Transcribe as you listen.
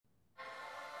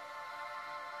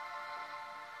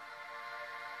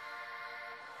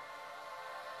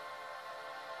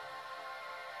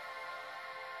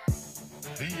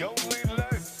The only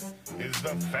life is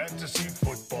the fantasy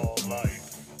football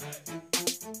life.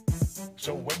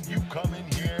 So when you come in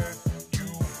here, you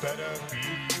better be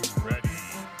ready.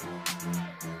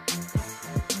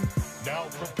 Now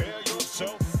prepare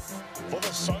yourself for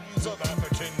the Sons of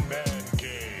Atherton Man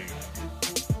Cave.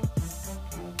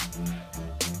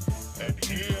 And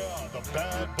here are the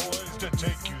bad boys to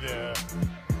take you there.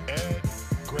 Ed,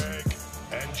 Greg,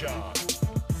 and John.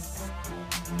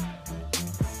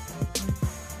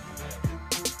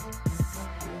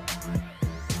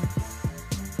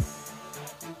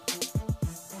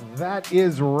 That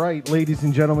is right, ladies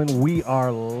and gentlemen. We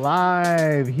are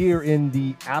live here in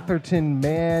the Atherton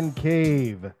Man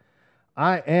Cave.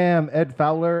 I am Ed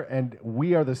Fowler, and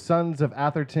we are the Sons of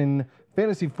Atherton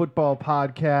Fantasy Football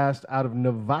Podcast out of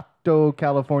Novato,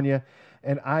 California.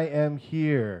 And I am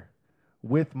here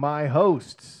with my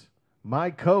hosts,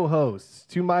 my co-hosts.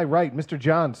 To my right, Mr.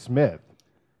 John Smith.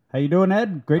 How you doing,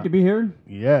 Ed? Great to be here.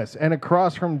 Yes, and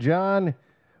across from John,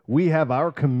 we have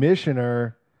our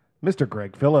commissioner, Mr.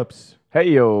 Greg Phillips. Hey,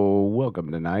 yo, welcome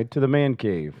tonight to the Man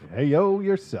Cave. Hey, yo,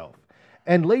 yourself.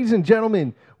 And ladies and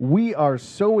gentlemen, we are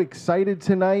so excited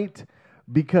tonight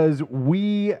because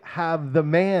we have the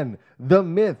man, the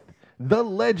myth, the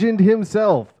legend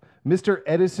himself. Mr.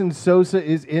 Edison Sosa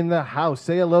is in the house.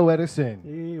 Say hello, Edison.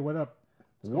 Hey, what up?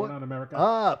 What's going on, America?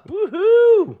 Up?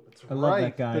 Woohoo! I love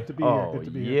that guy. Good to be Oh, here. Good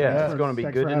to be yeah, here. it's gonna be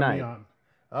Thanks good for having me tonight. on.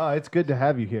 Oh, it's good to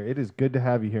have you here. It is good to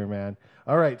have you here, man.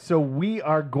 All right, so we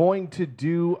are going to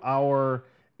do our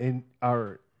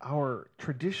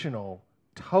traditional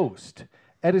toast.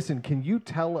 Edison, can you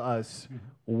tell us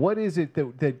what is it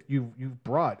that you've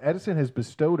brought? Edison has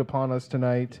bestowed upon us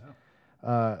tonight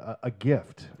a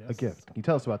gift. A Yes. gift. Can you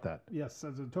tell us about that? Yes,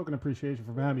 as a token appreciation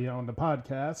for having me on the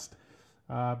podcast,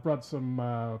 brought some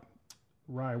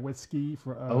rye whiskey.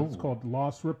 It's called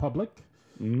Lost Republic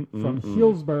from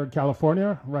Healdsburg,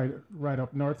 California, right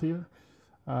up north here.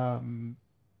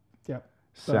 Yeah.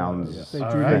 Sounds They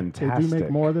fantastic. do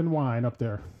make more than wine up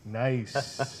there.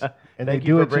 Nice. And Thank they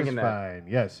you do for it just bringing that. fine.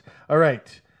 Yes. All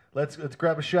right. Let's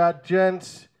grab a shot,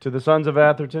 gents. To the Sons of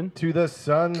Atherton. To the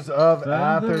Sons of Sons of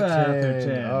Atherton.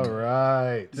 Atherton. All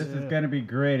right. This is going to be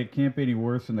great. It can't be any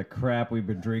worse than the crap we've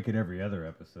been drinking every other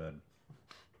episode.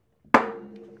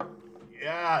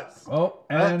 Yes. Oh,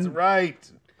 That's and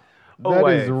right. Oh, That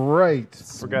wait. is right.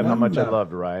 Forgot how much I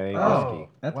loved rye whiskey.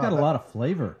 that's Wow, got a that- lot of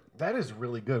flavor. That is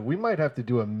really good. We might have to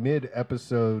do a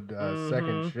mid-episode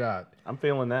second shot. I'm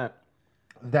feeling that.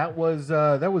 That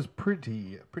was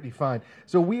pretty fine.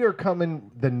 So we are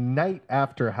coming the night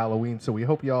after Halloween. So we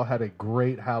hope you all had a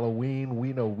great Halloween.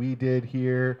 We know we did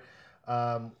here.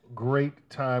 Great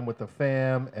time with the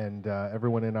fam and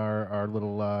everyone in our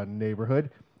little neighborhood.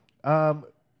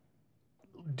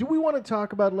 Do we want to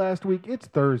talk about last week? It's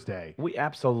Thursday. We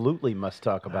absolutely must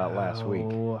talk about last week.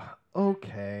 Oh,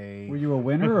 okay. Were you a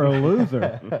winner or a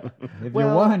loser? If Well,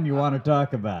 you won, you want to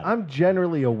talk about it. I'm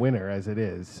generally a winner as it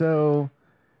is. So,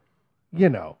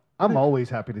 I'm always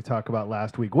happy to talk about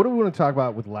last week. What do we want to talk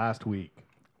about with last week?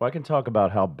 Well, I can talk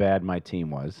about how bad my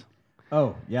team was.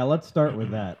 Oh, yeah, let's start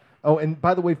with that. Oh, and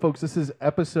by the way, folks, this is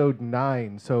episode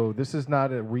 9. So this is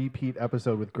not a repeat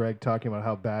episode with Greg talking about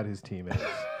how bad his team is.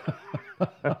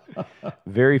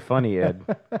 Very funny, Ed.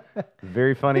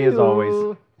 Very funny as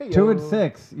always. Heyo. 2 and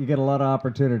 6, you get a lot of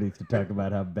opportunities to talk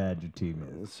about how bad your team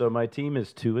is. So my team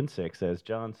is 2 and 6, as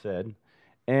John said,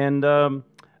 and I'm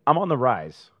on the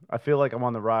rise. I feel like I'm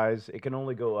on the rise. It can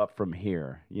only go up from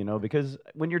here, because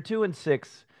when you're 2 and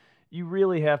 6, you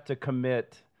really have to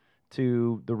commit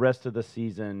to the rest of the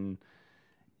season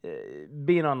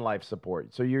being on life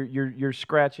support. So you're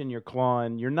scratching, you're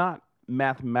clawing. You're not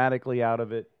mathematically out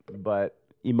of it, but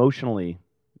emotionally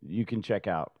you can check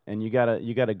out, and you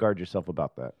gotta guard yourself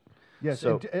about that. Yes,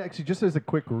 So- and actually, just as a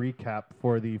quick recap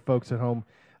for the folks at home,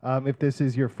 if this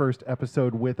is your first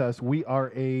episode with us, we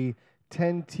are a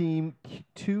 10-team,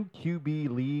 2 QB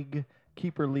league,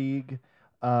 keeper league,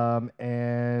 and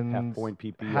Half-point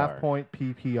PPR. Half-point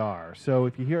PPR. So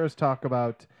if you hear us talk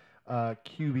about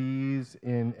QBs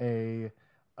in a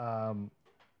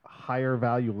higher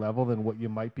value level than what you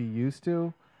might be used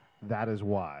to, that is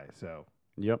why. So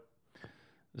Yep.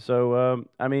 So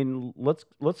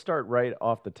let's start right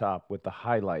off the top with the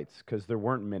highlights, because there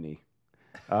weren't many.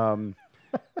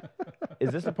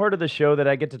 Is this a part of the show that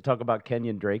I get to talk about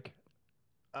Kenyon Drake?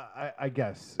 I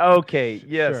guess. Okay,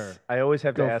 yes. Sure. I always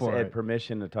have Go to ask for Ed it.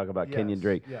 permission to talk about Kenyon Yes,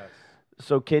 Drake. Yes.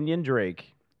 So Kenyon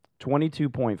Drake,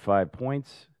 22.5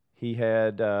 points. He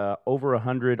had over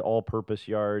 100 all-purpose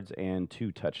yards and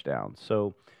 2 touchdowns.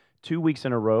 So 2 weeks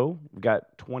in a row, we've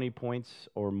got 20 points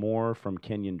or more from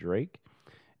Kenyon Drake.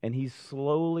 and he's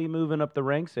slowly moving up the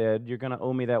ranks, Ed. You're going to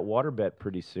owe me that water bet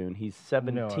pretty soon. He's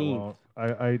 17th. No, I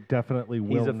won't. I definitely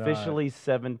will He's not. officially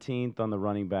 17th on the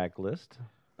running back list.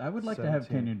 I would like to have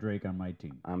Kenyon Drake on my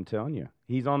team. I'm telling you,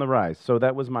 he's on the rise. So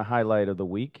that was my highlight of the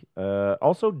week.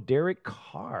 Also, Derek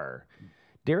Carr.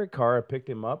 Derek Carr, I picked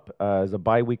him up as a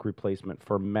bye week replacement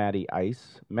for Matty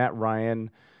Ice. Matt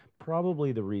Ryan,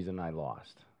 probably the reason I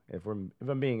lost. If I'm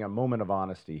being a moment of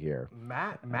honesty here.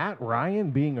 Matt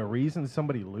Ryan being a reason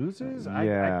somebody loses?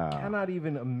 Yeah. I cannot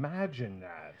even imagine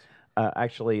that.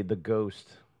 Actually, the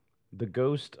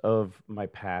ghost of my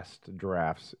past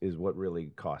drafts is what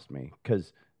really cost me.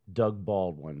 Because Doug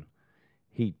Baldwin,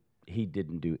 he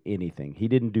didn't do anything. He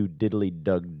didn't do diddly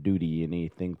Doug duty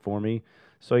anything for me.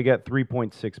 So he got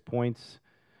 3.6 points.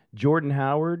 Jordan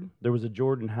Howard, there was a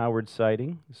Jordan Howard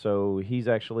sighting. So he's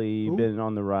actually been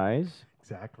on the rise.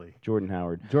 Exactly. Jordan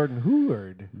Howard. Jordan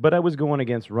Howard. But I was going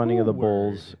against Running of the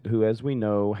Bulls, who, as we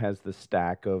know, has the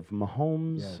stack of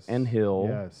Mahomes and Hill.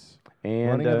 Yes. And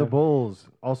Running of the Bulls,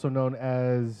 also known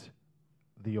as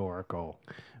the Oracle.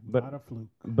 Not a fluke.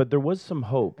 But there was some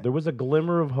hope. There was a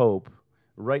glimmer of hope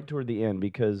right toward the end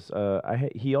because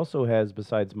he also has,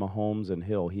 besides Mahomes and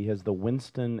Hill, he has the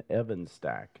Winston Evans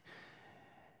stack.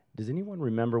 Does anyone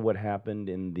remember what happened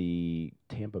in the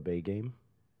Tampa Bay game?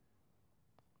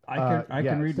 I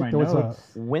can read my there was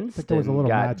notes.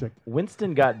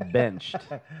 Winston got benched.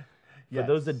 For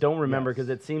those that don't remember, because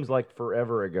it seems like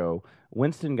forever ago,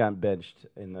 Winston got benched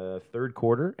in the third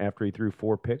quarter after he threw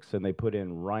 4 picks, and they put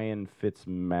in Ryan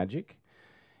Fitzmagic.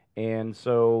 And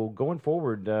so going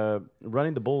forward,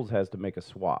 Running the Bulls has to make a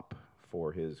swap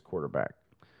for his quarterback.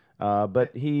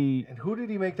 But he... And who did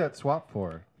he make that swap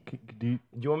for? Do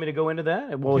you want me to go into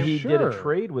that? Well, Yeah, he sure. did a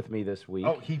trade with me this week.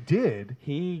 Oh, he did?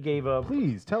 He gave up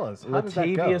Please, tell us. How did that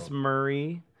Latavius go?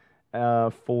 Murray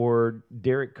for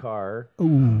Derek Carr.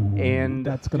 Ooh, And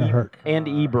that's going to hurt. And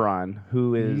Ebron,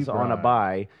 who is on a Ebron.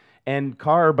 bye. And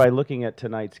Carr, by looking at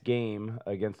tonight's game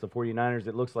against the 49ers,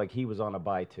 it looks like he was on a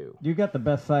bye too. You got the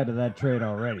best side of that trade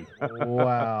already.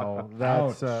 Wow.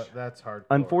 That's Ouch. that's hard.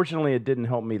 Unfortunately, it didn't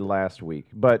help me last week,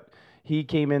 but he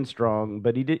came in strong.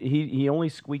 But he only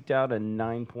squeaked out a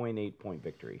 9.8 point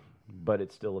victory, but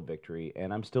it's still a victory.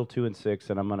 And I'm still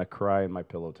 2-6, and I'm gonna cry in my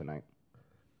pillow tonight.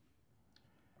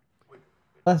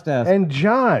 Let's ask. And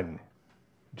John,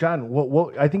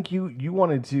 what I think you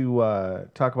wanted to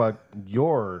talk about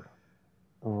your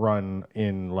run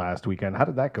in last weekend. How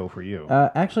did that go for you?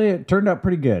 Actually, it turned out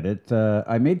pretty good.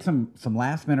 I made some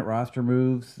last minute roster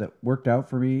moves that worked out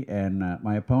for me, and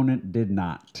my opponent did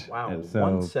not. Wow, And so,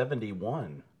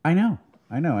 171. I know,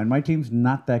 and my team's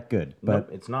not that good. But Nope,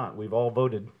 it's not. We've all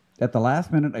voted. at the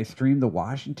last minute, I streamed the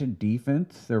Washington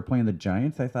defense. They were playing the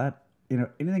Giants. I thought,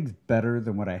 anything's better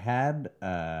than what I had,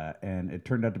 and it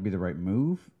turned out to be the right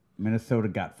move. Minnesota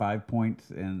got 5 points,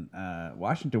 and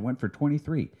Washington went for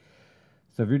 23.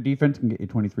 So if your defense can get you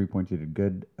 23 points, you did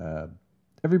good.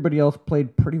 Everybody else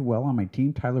played pretty well on my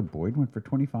team. Tyler Boyd went for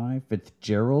 25.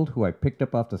 Fitzgerald, who I picked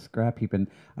up off the scrap heap, and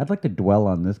I'd like to dwell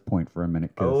on this point for a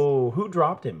minute. Oh, who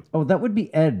dropped him? Oh, that would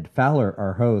be Ed Fowler,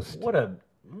 our host. What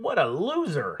a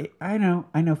loser! I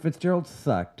know. Fitzgerald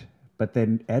sucked, but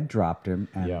then Ed dropped him,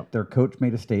 and Yeah. their coach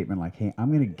made a statement like, "Hey, I'm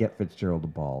going to get Fitzgerald the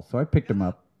ball." So I picked him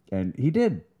up, and he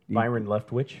did. Byron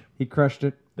Leftwich, He crushed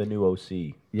it. the new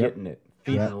OC, getting it,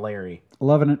 feeding Larry.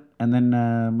 Loving it. And then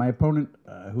my opponent,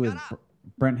 who is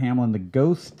Brent Hamlin, the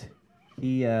ghost,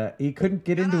 he couldn't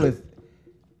get into his.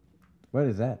 What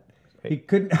is that? He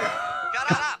couldn't.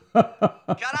 Shut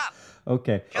up! Shut up!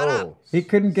 Okay. Oh, He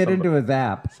couldn't get into his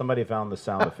app. somebody found the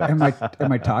sound effect.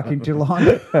 Am I talking too long?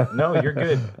 No, you're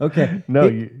good. Okay. No,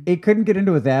 he couldn't get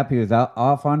into his app. He was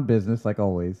off on business like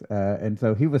always, and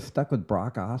so he was stuck with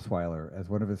Brock Osweiler as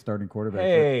one of his starting quarterbacks.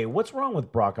 Hey, what's wrong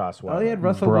with Brock Osweiler? Well, he had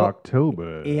Russell.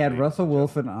 Brocktober. He had Russell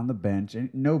Wilson on the bench, and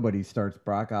nobody starts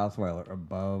Brock Osweiler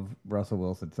above Russell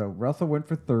Wilson. So Russell went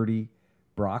for 30,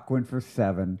 Brock went for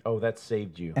 7, Oh, that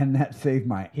saved you. and that saved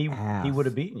my ass. He would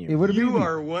have beaten you. He would have beaten You me.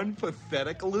 are one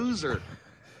pathetic loser.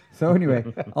 So anyway,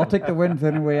 I'll take the wins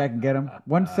any way I can get them.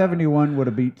 171 would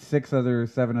have beat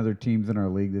 7 other teams in our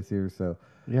league this year,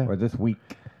 Yeah. or this week.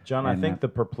 John, I And, think the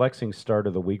perplexing start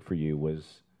of the week for you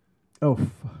was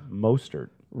Mostert.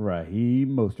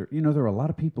 Raheem Mostert. There were a lot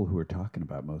of people who were talking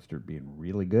about Mostert being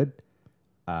really good,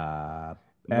 and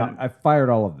I fired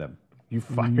all of them. You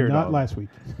fired Not all- last week.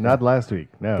 Not last week.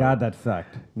 No. God, that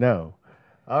sucked. No.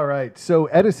 All right. So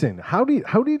Edison, how did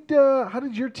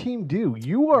your team do?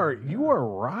 You are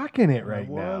rocking it right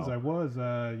now. I was.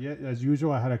 Yeah, as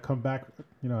usual, I had to come back.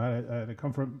 I had to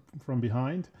come from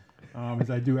behind. as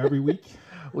I do every week.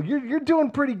 Well, you're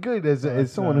doing pretty good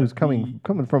as someone who's coming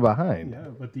from behind. Yeah,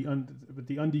 but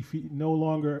the undefeated, no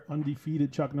longer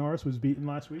undefeated Chuck Norris was beaten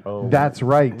last week. Oh, That's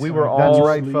right. we were all. That's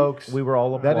right, folks. We were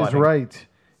all. That is applauding. right.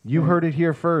 You heard it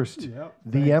here first. Yep,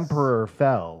 The thanks. Emperor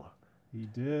fell. He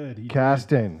did. He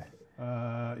Caston.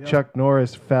 Yep. Chuck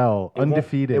Norris fell. It won't-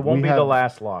 Undefeated. It won't We be have- the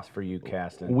last loss for you,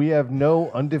 Caston. We have no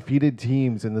undefeated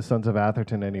teams in the Sons of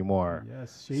Atherton anymore.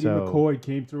 Yes, Shady So- McCoy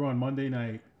came through on Monday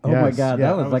night. Oh my Yes, God, yeah.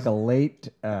 that was That like was- a late.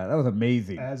 That was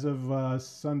amazing. As of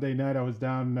Sunday night, I was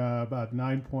down about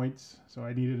 9 points, so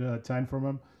I needed 10 from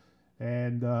him.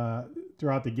 And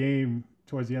throughout the game,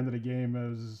 towards the end of the game, it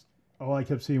was all I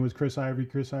kept seeing was Chris Ivory,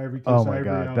 Chris Ivory, Chris Oh my Ivory.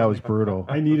 God, I that was like, brutal.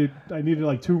 I needed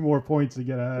like 2 more points to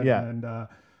get ahead. Yeah.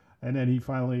 And then he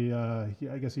finally, I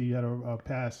guess he had a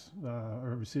pass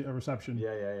or a reception. Yeah.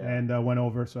 And went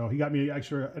over, so he got me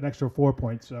an extra 4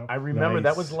 points. So I remember Nice.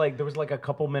 that was like there was like a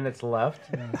couple minutes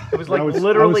left. It was I like was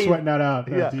literally. sweating that out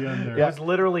Yeah. at the end there. It was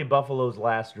literally Buffalo's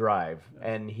last drive,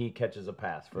 and he catches a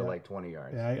pass for like 20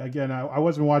 yards. Yeah, I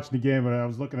wasn't watching the game, but I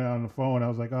was looking at it on the phone. I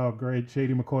was like, oh, great.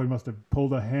 Shady McCoy must have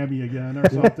pulled a hammy again or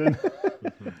something.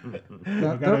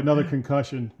 I got another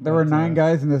concussion. There were But, 9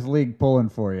 guys in this league pulling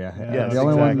for you. Yes, the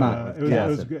only one exactly. not.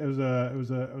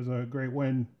 It was a great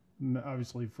win,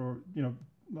 obviously for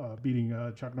beating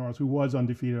Chuck Norris, who was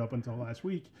undefeated up until last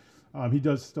week. He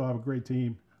does still have a great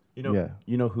team.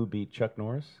 You know who beat Chuck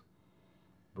Norris?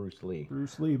 Bruce Lee.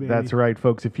 Bruce Lee, baby. That's right,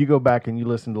 folks. If you go back and you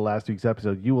listen to last week's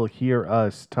episode, you will hear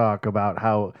us talk about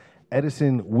how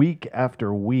Edison, week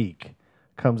after week,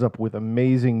 comes up with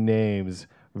amazing names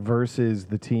versus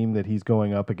the team that he's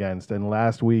going up against. And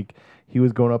last week, he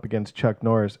was going up against Chuck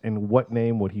Norris. And what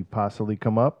name would he possibly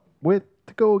come up with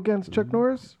to go against Chuck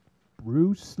Norris?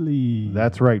 Bruce Lee.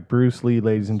 That's right, Bruce Lee,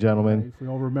 ladies and gentlemen. If we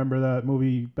all remember that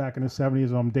movie back in the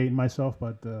 70s, I'm dating myself,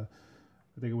 but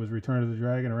I think it was Return of the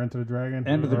Dragon or Enter the Dragon.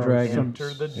 Enter the Or Dragon.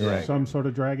 Enter the Dragon. Some sort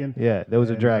of dragon. Yeah, there was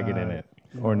a And, dragon in it,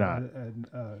 or not. And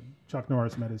Chuck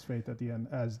Norris met his fate at the end,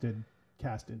 as did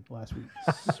Caston last week.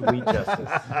 Sweet justice.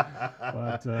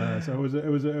 But so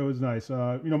it was nice.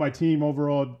 My team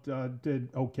overall did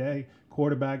okay.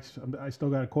 Quarterbacks, I still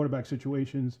got quarterback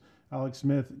situations. Alex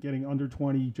Smith getting under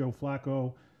 20. Joe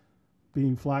Flacco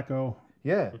being Flacco.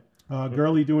 Yeah.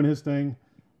 Gurley doing his thing.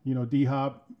 D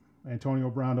Hop, Antonio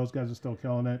Brown. Those guys are still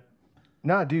killing it.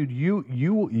 Nah, dude,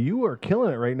 you are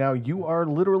killing it right now. You are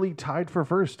literally tied for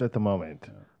first at the moment.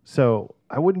 So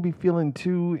I wouldn't be feeling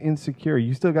too insecure.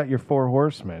 You still got your 4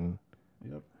 horsemen.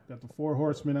 Yep, got the 4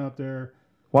 horsemen out there.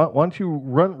 Why don't you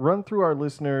run through our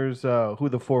listeners who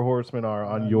the 4 horsemen are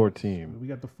on your team? We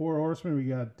got the 4 horsemen. We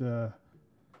got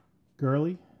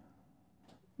Gurley.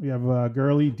 We have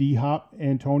Gurley, D Hop,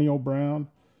 Antonio Brown,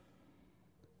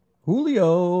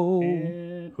 Julio.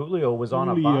 and Julio was on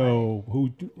a bye.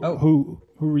 Julio,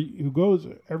 who goes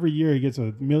every year. He gets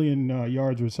 1,000,000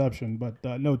 yards reception, but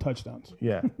no touchdowns.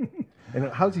 Yeah. And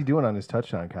how's he doing on his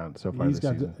touchdown count so far He's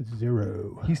this got season?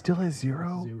 0. He still has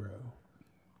 0? 0.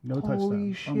 No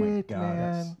Holy touchdowns. shit, my God,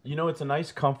 man. It's a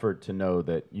nice comfort to know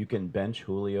that you can bench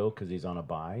Julio because he's on a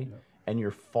bye, and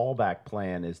your fallback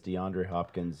plan is DeAndre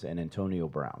Hopkins and Antonio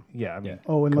Brown. Yeah, I mean,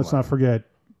 Oh, and let's not forget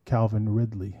Calvin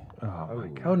Ridley. oh my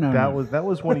god. Oh no, That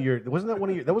was one of your that was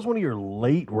one of your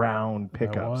late round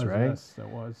pickups, that was, right? Yes, that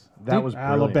was. That was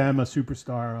brilliant. Alabama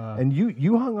superstar. And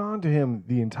you hung on to him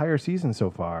the entire season so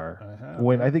far. I have,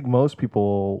 when I think most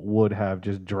people would have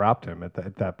just dropped him at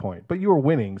that point. But you were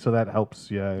winning, so that helps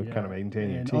you kind of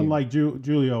maintain your and team. unlike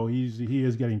Julio, he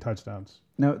is getting touchdowns.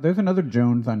 Now, there's another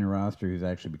Jones on your roster who's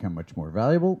actually become much more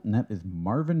valuable, and that is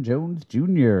Marvin Jones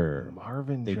Jr.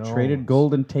 Marvin They Jones. traded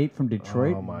Golden Tate from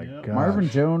Detroit. Oh my god. Marvin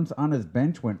Jones on his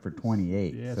bench went for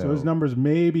 28. Yeah, so his numbers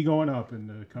may be going up in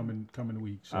the coming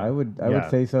weeks. So I would Yeah.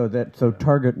 say so.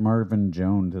 Target Marvin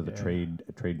Jones as a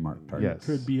trademark target. Yes.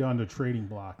 could be on the trading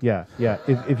block. Yeah, yeah.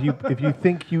 If you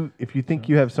think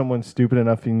you have someone stupid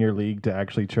enough in your league to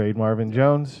actually trade Marvin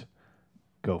Jones,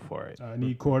 go for it. I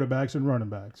need quarterbacks and running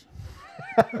backs.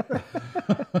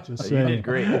 Just You saying. did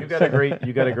great.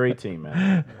 You got a great team,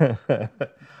 man.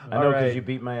 I know because right. you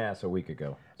beat my ass a week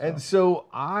ago. And so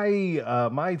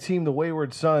my team, the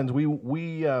Wayward Sons, we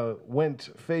went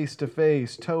face to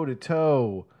face, toe to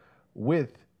toe,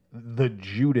 with the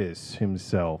Judas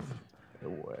himself.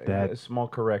 A small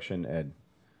correction, Ed.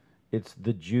 It's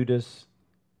the Judas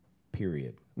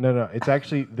period. No, it's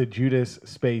actually the Judas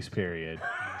space period.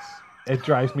 It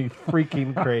drives me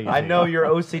freaking crazy. I know your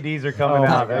OCDs are coming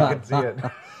out. I can see it.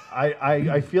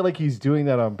 I feel like he's doing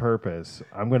that on purpose.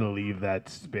 I'm going to leave that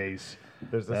space.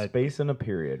 There's a space and a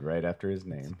period right after his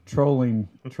name. Trolling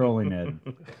Ed.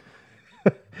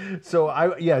 So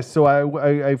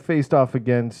I faced off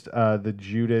against the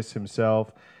Judas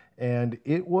himself, and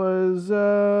it was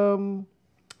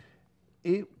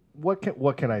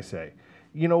what can I say?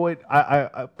 You know what?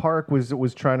 I Park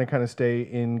was trying to kind of stay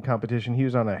in competition. He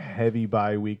was on a heavy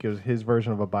bye week. It was his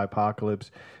version of a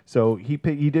bipocalypse. So he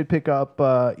did pick up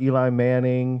Eli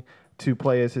Manning to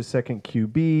play as his second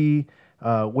QB,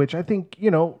 which I think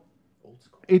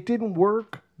it didn't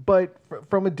work, but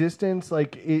from a distance,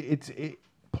 like it's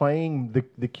playing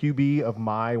the QB of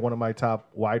one of my top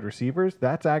wide receivers.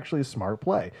 That's actually a smart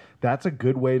play. That's a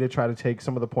good way to try to take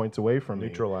some of the points away from me.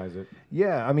 Neutralize it.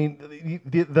 Yeah, I mean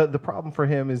the problem for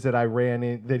him is that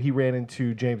he ran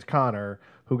into James Conner,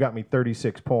 who got me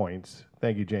 36 points.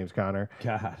 Thank you, James Conner.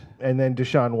 God. And then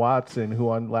Deshaun Watson, who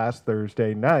on last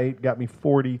Thursday night got me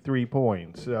 43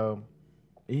 points. So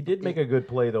He did make a good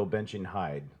play, though, benching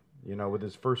Hyde. With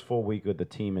his first full week with the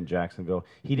team in Jacksonville.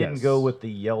 He didn't Yes. go with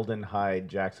the Yeldon Hyde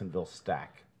Jacksonville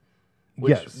stack, which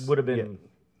Yes. would have been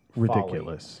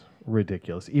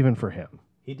ridiculous, even for him.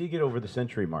 He did get over the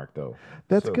century mark, though.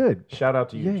 That's So, good. Shout out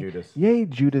to you, Yay. Judas. Yay,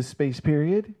 Judas space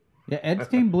period. Yeah, Ed's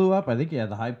team blew up. I think he had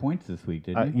the high points this week,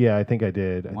 didn't he? Yeah, I think I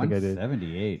did. I think I did.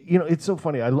 178. It's so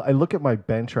funny. I look at my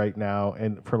bench right now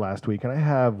and for last week, and I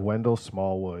have Wendell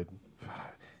Smallwood.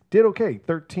 Did okay,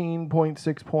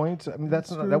 13.6 points. I mean,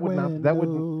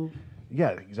 yeah,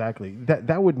 exactly.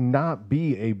 That would not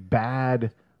be a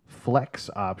bad flex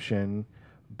option,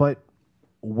 but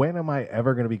when am I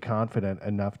ever going to be confident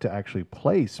enough to actually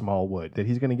play Smallwood that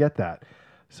he's going to get that?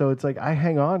 So it's like I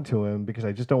hang on to him because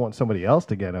I just don't want somebody else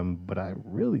to get him, but I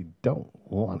really don't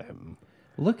want him.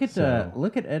 Look at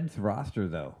Ed's roster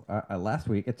though. Last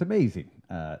week, it's amazing.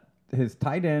 His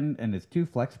tight end and his two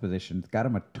flex positions got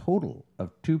him a total of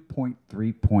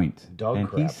 2.3 points, Dog and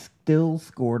he crap. still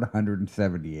scored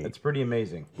 178. It's pretty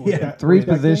amazing. He had that- three was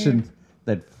that positions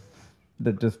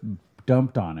that just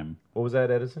dumped on him. What was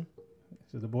that, Edison?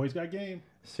 So the boys got game.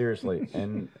 Seriously.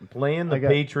 And playing the I got-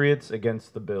 Patriots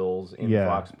against the Bills in Yeah.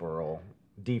 Foxborough,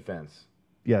 defense,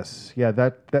 Yes, yeah,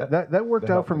 that worked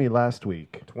out for me last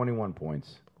week. 21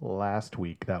 points. Last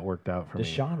week that worked out for me.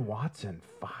 Deshaun Watson,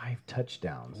 5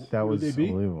 touchdowns. That Who was did they beat?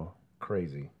 unbelievable.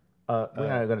 Crazy. We're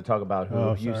not going to talk about who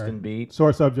Oh, Houston sorry. beat.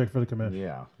 Sore subject for the commission.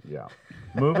 Yeah.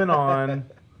 Moving on.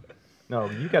 No,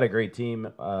 you got a great team,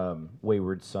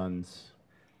 Wayward Sons.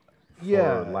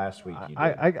 For last week. You did.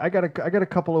 I got a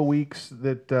couple of weeks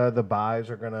that the buys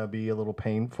are gonna be a little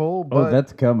painful. But Oh,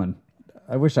 that's coming.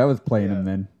 I wish I was playing him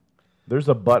then. There's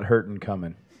a butt hurting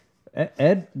coming.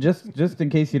 Ed, just in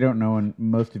case you don't know, and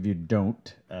most of you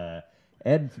don't,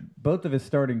 Ed, both of his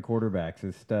starting quarterbacks,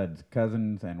 his studs,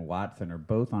 Cousins and Watson, are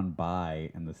both on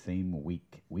bye in the same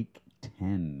week, week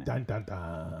 10. Dun, dun,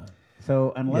 dun.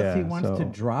 So unless he Yeah, wants to so-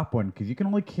 drop one, because you can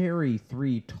only carry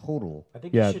 3 total. I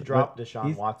think Yeah, you should drop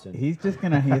Deshaun Watson. He's just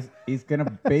gonna he's gonna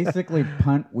basically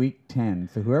punt week 10.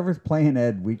 So whoever's playing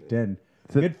Ed week 10,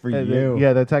 good for you.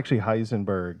 Yeah, that's actually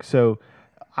Heisenberg. So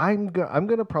I'm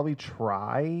gonna probably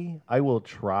try. I will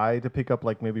try to pick up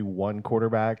like maybe one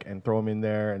quarterback and throw him in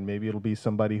there, and maybe it'll be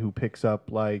somebody who picks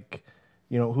up like,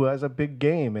 who has a big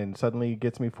game and suddenly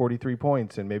gets me 43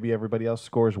 points, and maybe everybody else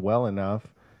scores well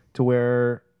enough to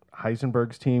where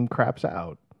Heisenberg's team craps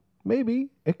out. Maybe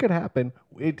it could happen.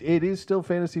 It is still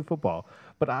fantasy football,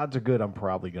 but odds are good I'm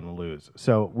probably going to lose.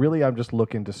 So really, I'm just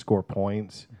looking to score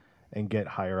points and get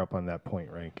higher up on that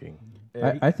point ranking.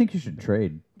 I think you should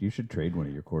trade. You should trade one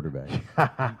of your quarterbacks.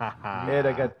 Ed,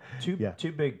 I got Yeah.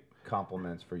 two big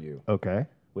compliments for you, Okay.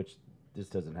 which this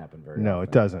doesn't happen very No, often.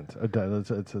 it doesn't. It does.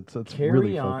 It's Carry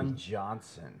really on focused.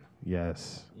 Johnson.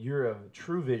 Yes. You're a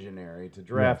true visionary to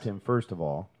draft him, first of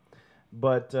all.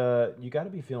 But you got to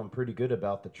be feeling pretty good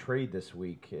about the trade this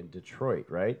week in Detroit,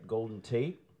 right? Golden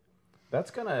Tate.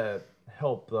 That's going to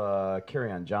help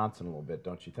carry on Johnson a little bit,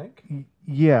 don't you think?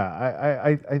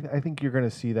 Yeah, I think you're going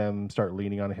to see them start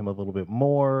leaning on him a little bit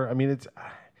more. I mean,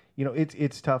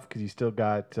 it's tough because you still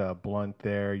got Blunt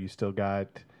there, you still got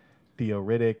Theo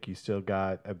Riddick, you still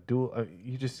got Abdul.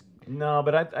 You just No,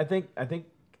 but I think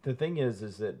the thing is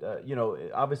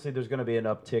that obviously there's going to be an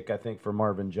uptick, I think, for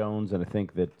Marvin Jones, and I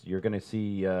think that you're going to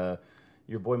see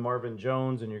your boy Marvin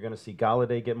Jones, and you're going to see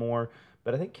Galladay get more.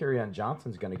 But I think Kerryon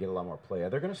Johnson's going to get a lot more play.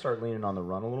 They're going to start leaning on the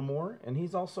run a little more, and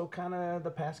he's also kind of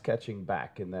the pass catching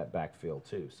back in that backfield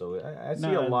too. So I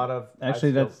see a lot of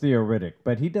Actually, that's Theo Riddick,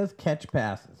 but he does catch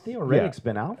passes. Theo Riddick's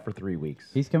been out for 3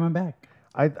 weeks. He's coming back.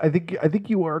 I think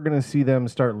you are going to see them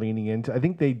start leaning into. I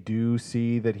think they do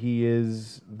see that he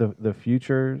is the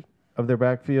future of their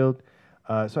backfield.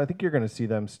 So I think you're going to see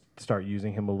them start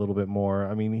using him a little bit more.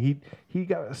 I mean, he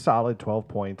got a solid 12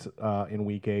 points in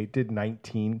week 8, did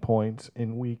 19 points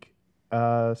in week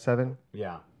 7.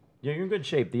 Yeah, you're in good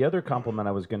shape. The other compliment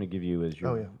I was going to give you is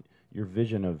your your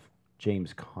vision of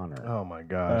James Conner. Oh my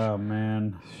gosh. Oh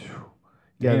man.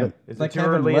 Yeah, Damn. that- Is It's it like too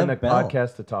having early in the Lev Bell.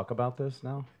 podcast to talk about this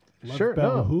now? sure.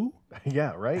 Bell No. who?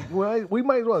 Yeah, right. Well, we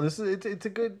might as well. It's a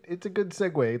good segue. It's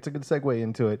a good segue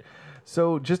into it.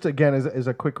 So, just again, as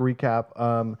a quick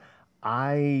recap,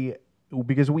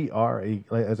 because we are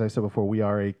as I said before, we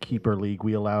are a keeper league.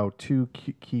 We allow 2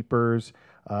 keepers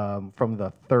from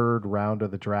the 3rd round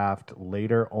of the draft.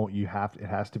 Later, it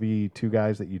has to be 2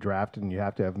 guys that you drafted, and you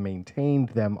have to have maintained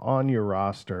them on your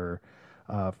roster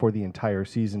for the entire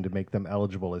season to make them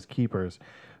eligible as keepers.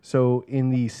 So, in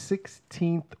the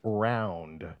 16th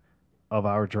round of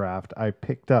our draft, I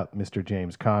picked up Mr.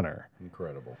 James Conner.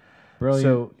 Incredible. Brilliant.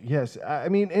 So yes, I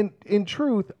mean, in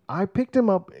truth, I picked him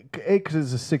up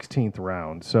because it's the 16th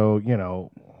round. So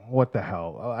what the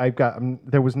hell?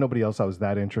 There was nobody else I was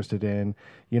that interested in.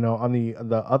 On the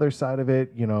other side of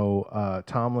it,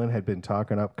 Tomlin had been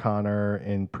talking up Connor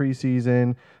in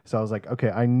preseason, so I was like, okay,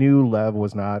 I knew Lev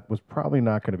was probably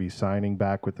not going to be signing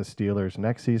back with the Steelers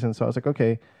next season. So I was like,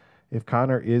 okay, if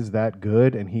Connor is that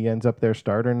good and he ends up their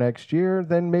starter next year,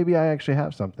 then maybe I actually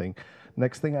have something.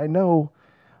 Next thing I know,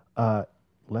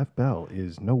 Lev Bell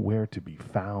is nowhere to be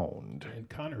found. And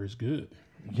Connor is good.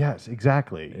 Yes,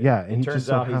 exactly. Yeah, and It he turns just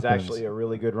so out he's happens- actually a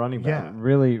really good running back. Yeah.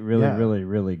 really, really, Yeah. really,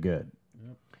 really good.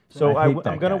 So I hate I'm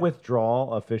that going to guy. withdraw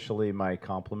officially my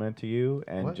compliment to you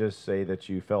and What? just say that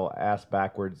you fell ass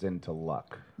backwards into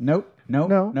luck. Nope.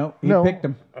 No, He no. picked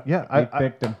him. Yeah, He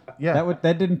picked him. yeah.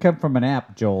 That didn't come from an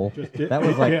app, Joel. That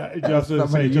was like yeah, just to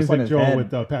somebody say, just using like his Joel head.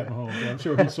 with Pat Mahomes. I'm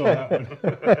sure he saw that one.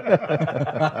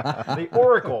 The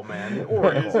Oracle, man. The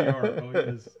Oracle. Is he Oracle? He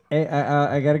is. Hey,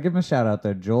 I got to give him a shout out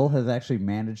there. Joel has actually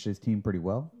managed his team pretty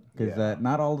well because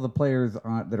not all of the players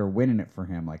that are winning it for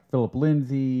him, like Philip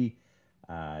Lindsay,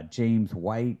 James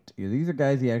White, these are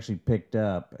guys he actually picked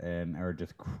up and are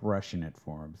just crushing it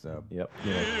for him. So Yep.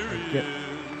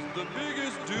 The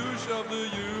biggest douche of the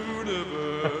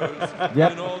universe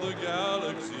Yep. in all the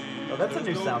galaxy. Oh, that's a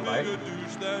new soundbite.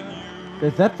 Douche than you.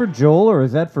 Is that for Joel or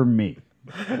is that for me?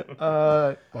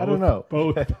 I don't know.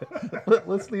 Both.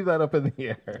 Let's leave that up in the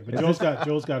air. But Joel's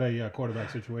got a quarterback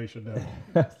situation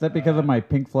now. Is that because of my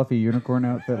pink fluffy unicorn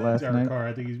outfit last Derek night? Carr,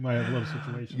 I think he might have a little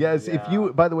situation. Yes,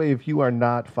 by the way, if you are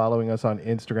not following us on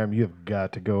Instagram, you have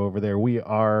got to go over there.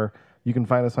 You can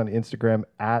find us on Instagram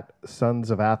at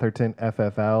Sons of Atherton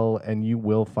FFL, and you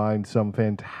will find some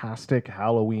fantastic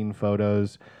Halloween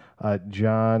photos.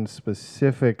 John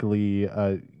specifically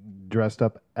dressed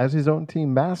up as his own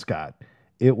team mascot.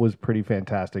 It was pretty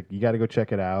fantastic. You got to go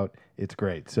check it out. It's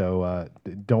great. So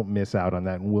don't miss out on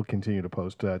that. And we'll continue to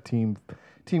post team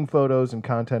photos and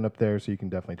content up there, so you can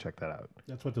definitely check that out.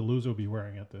 That's what the loser will be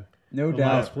wearing at the No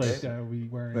last doubt. place guy will be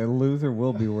wearing. The loser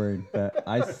will be wearing that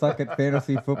I suck at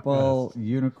fantasy football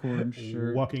unicorn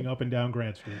shirt. Walking up and down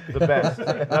Grant Street. The best.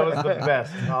 That was the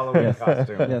best Halloween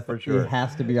costume, Yes, for sure. It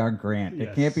has to be on Grant. It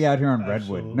Yes, can't be out here on Redwood.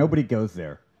 absolutely. Nobody goes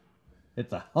there.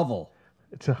 It's a hovel.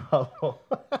 It's a hovel.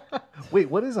 Wait,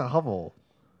 what is a hovel?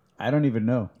 I don't even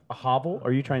know. A hovel?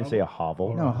 Are you trying to say a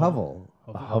hovel? No, hovel.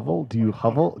 A hovel? Do you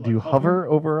hovel? Do you hover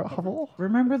over a hovel?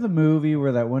 Remember the movie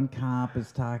where that one cop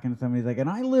is talking to somebody? He's like, and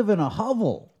I live in a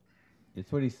hovel.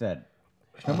 It's what he said.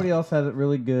 Somebody else has it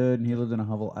really good, and he lives in a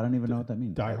hovel. I don't even know what that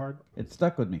means. Die Hard. It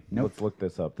stuck with me. Nope. Let's look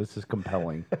this up. This is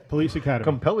compelling. Police Academy.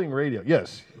 Compelling radio.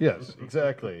 Yes,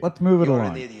 exactly. Let's move it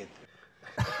along.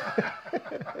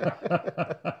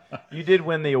 You did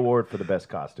win the award for the best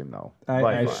costume, though.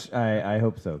 by far. I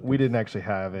hope so. We didn't actually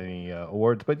have any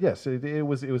awards, but yes, it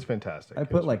was fantastic. I It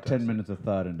put was like 10 fantastic. minutes of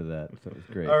thought into that, so it was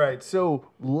great. All right, so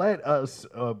let us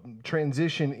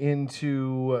transition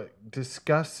into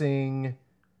discussing.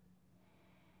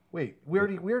 Wait, we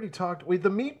already talked. Wait, the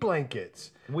meat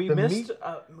blankets. We The missed meat-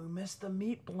 the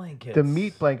meat blankets. the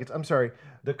meat blankets. I'm sorry.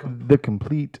 The com- The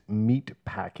complete meat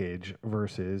package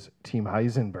versus Team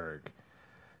Heisenberg.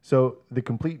 So the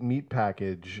complete meat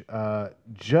package,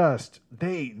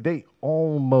 they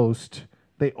almost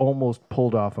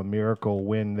pulled off a miracle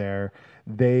win there.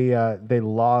 They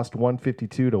lost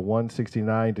 152 to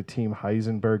 169 to Team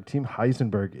Heisenberg. Team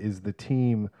Heisenberg is the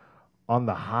team on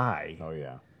the high. Oh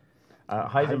yeah.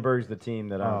 Heisenberg's the team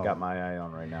that I've got my eye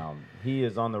on right now. He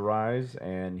is on the rise,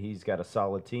 and he's got a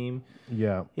solid team.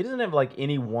 Yeah. He doesn't have like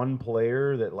any one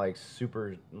player that like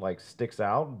super like sticks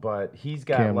out, but he's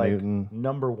got Cam like Newton.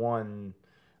 number one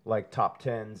like top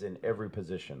tens in every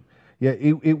position. Yeah,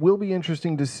 it will be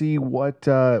interesting to see what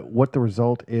the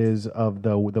result is of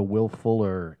the Will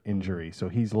Fuller injury. So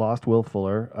he's lost Will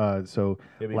Fuller. So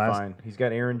He'll be fine. He's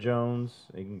got Aaron Jones.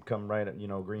 He can come right at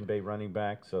Green Bay running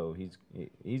back. So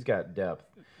he's got depth.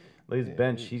 Look at his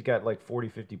bench. He's got like 40,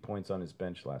 50 points on his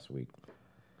bench last week.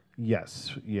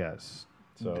 Yes.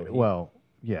 So Well,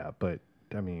 yeah, but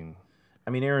I mean,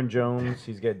 Aaron Jones.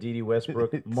 He's got D.D.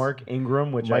 Westbrook, Mark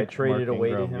Ingram, which I traded Mark away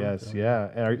Ingram, to him. Yes, yeah.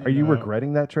 And are you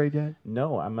regretting that trade yet?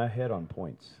 No, I'm ahead on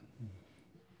points.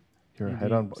 You're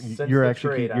ahead on. Since You're the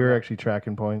actually trade, you're I'm- actually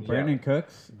tracking points. Brandon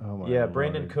Cooks. Oh my Yeah,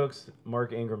 Brandon Lord. Cooks,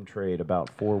 Mark Ingram trade about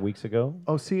 4 weeks ago.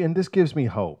 Oh, see, and this gives me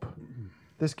hope.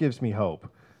 This gives me hope.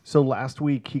 So last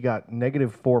week he got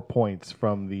 -4 points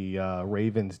from the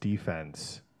Ravens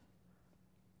defense.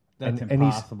 That's and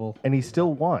impossible. And he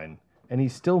still won. And he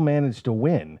still managed to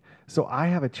win. So I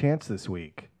have a chance this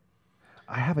week.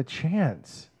 I have a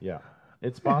chance. Yeah,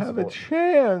 it's I have a possible.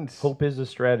 chance. Hope is a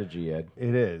strategy, Ed.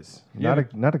 It is. Yeah,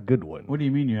 Not a good one. What do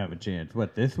you mean you have a chance?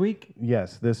 What, this week?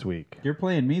 Yes, this week. You're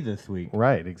playing me this week.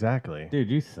 Right, exactly. Dude,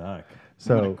 you suck.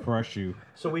 So- I'm gonna crush you.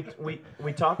 So we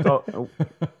talked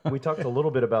we talked a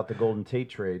little bit about the Golden Tate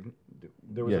trade.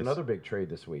 There was Yes. another big trade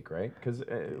this week, right? Because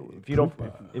if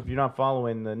you're not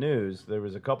following the news, there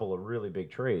was a couple of really big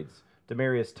trades.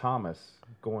 Demarius Thomas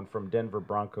going from Denver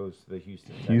Broncos to the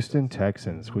Houston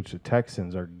Texans, which the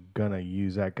Texans are gonna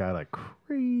use that guy like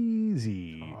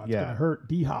crazy. Oh, it's gonna hurt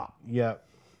D-Hop. Yeah.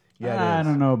 Yeah. I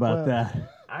don't know about that.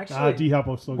 Actually, D-Hop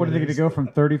will still What are get they going to go from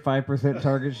 35%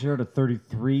 target share to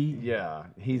 33? yeah,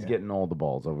 he's getting all the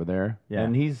balls over there, Yeah.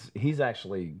 and he's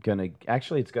actually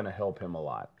it's gonna help him a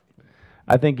lot.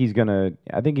 I think he's gonna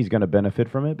benefit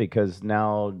from it because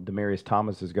now Demarius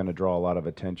Thomas is gonna draw a lot of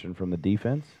attention from the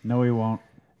defense. No, he won't.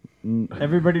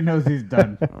 Everybody knows he's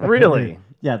done. Really?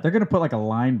 Yeah, they're going to put like a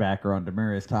linebacker on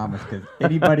Demarius Thomas because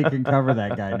anybody can cover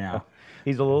that guy now.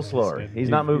 He's a little slower. He's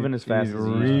not moving as fast He's as he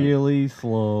used to. really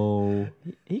slow.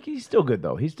 He's still good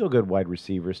though. He's still good wide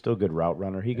receiver, still good route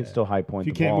runner. He can still high point If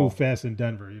you the can't ball. move fast in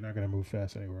Denver, you're not going to move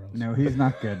fast anywhere else. No, he's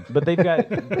not good. But they've got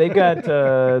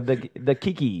the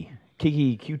Kiki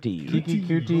Cutie. Kiki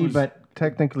QT, but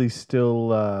Technically, still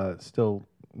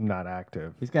not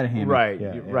active. he's got a hand. Right,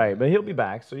 Yeah, you're yeah. right. But he'll be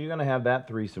back, so you're gonna have that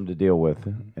threesome to deal with,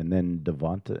 and then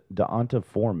Devonta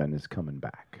Foreman is coming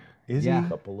back. Is Yeah. A he?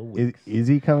 couple of Is, weeks. is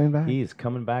he coming back? He is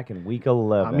coming back in week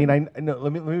 11. I mean, I no.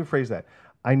 Let me rephrase that.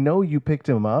 I know you picked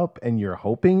him up, and you're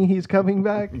hoping he's coming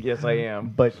back. yes, I am.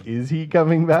 But is he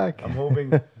coming back? I'm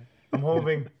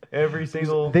hoping every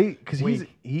single Because week.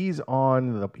 he's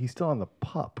still on the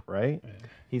pup, right?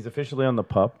 He's officially on the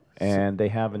pup, and they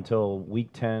have until week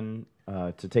 10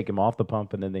 to take him off the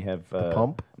pump, and then they have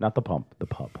pump? not the pump, the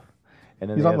pup. And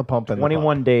then He's they on have the pump and the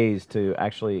 21 pup. days to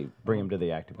actually bring him to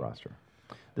the active roster.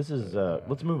 This is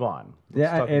let's move on. Let's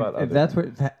Yeah, talk about if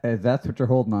other- that's what you're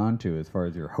holding on to as far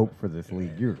as your hope for this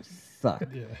league, you suck.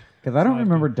 Because I don't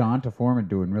remember Donta Foreman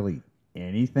doing really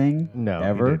anything. No,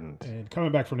 ever. he didn't. And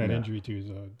coming back from that injury too,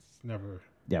 so it's never.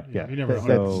 Yep. Yeah, You never.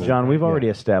 that's- John, we've already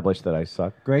established that I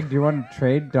suck. Greg, do you want to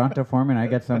trade Donta Foreman? I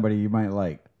got somebody you might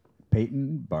like.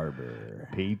 Peyton Barber.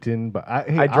 Peyton, but I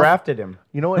I'll- drafted him.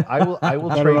 You know what? I will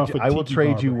Better off trade. with I will Tiki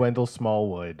trade you Barber. Wendell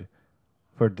Smallwood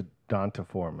for Donta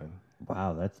Foreman.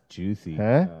 Wow, that's juicy.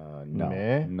 Huh? No,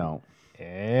 Meh. no.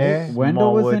 Eh?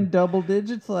 Wendell was Smallwood. in double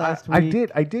digits last I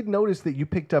week. did notice that you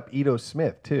picked up Ito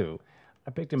Smith too. I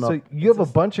picked him So up. you have a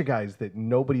bunch of guys that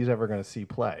nobody's ever going to see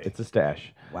play. It's a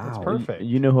stash. Wow. It's perfect.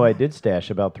 You know who I did stash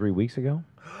about 3 weeks ago?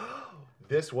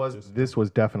 This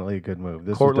was definitely a good move.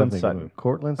 This Cortland was definitely a Sutton. good move.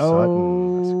 Cortland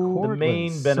Oh. Sutton. The Cortland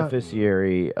main Sutton.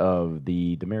 beneficiary of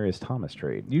the Demarius Thomas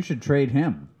trade. You should trade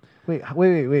him. Wait. To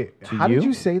How did you?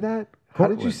 you say that? How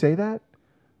did you Cortland. say that?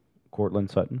 Cortland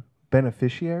Sutton.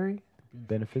 Beneficiary?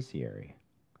 Beneficiary.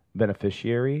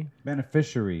 Beneficiary.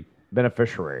 Beneficiary.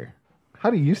 Beneficiary. How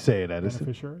do you say it, Edison?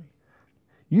 Beneficiary.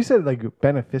 You said like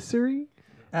beneficiary?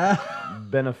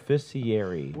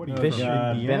 Beneficiary. What do you Fish-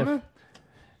 from Indiana?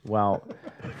 Well,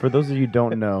 for those of you who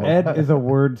don't know, Ed is a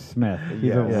wordsmith.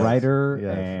 He's a Yes. writer,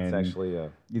 Yes. and it's actually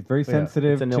he's very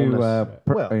sensitive It's an to illness.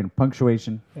 Well-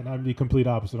 punctuation. And I'm the complete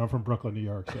opposite. I'm from Brooklyn, New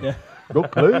York. So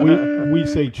Okay. we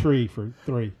say tree for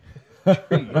three.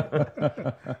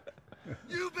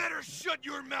 You better shut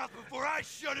your mouth before I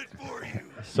shut it for you.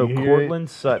 so You hear Cortland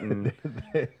Sutton.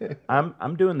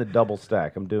 I'm doing the double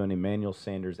stack. I'm doing Emmanuel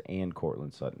Sanders and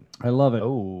Cortland Sutton. I love it.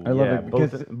 Oh, I love yeah, it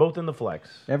because both in the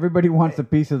flex. everybody wants a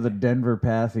piece of the Denver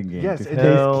passing game. Yes, 'cause and Case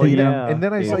Hell Keenum yeah. And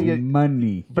then I is saw you.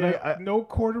 money. But Yeah, no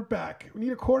quarterback. We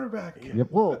need a quarterback.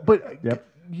 Well, but Yep.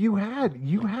 you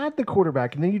had the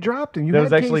quarterback, and then you dropped him. You That had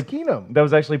was actually Case Keenum. that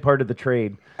was actually part of the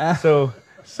trade. So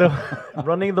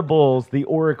running the Bulls, the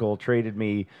Oracle traded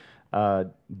me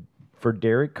for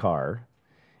Derek Carr,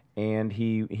 and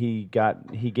he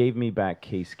gave me back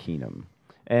Case Keenum,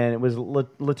 and it was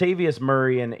Latavius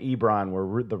Murray and Ebron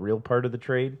were the real part of the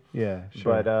trade. Yeah,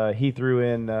 sure. But he threw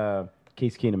in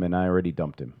Case Keenum, and I already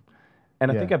dumped him. And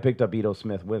I Yeah. think I picked up Ito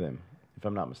Smith with him, if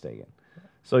I'm not mistaken.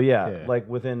 So, yeah. Like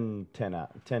within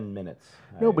 10 minutes.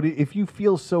 No, but if you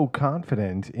feel so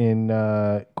confident in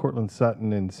Cortland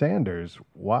Sutton and Sanders,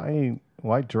 why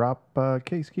drop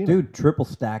Case Keenum? Dude, triple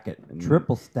stack it.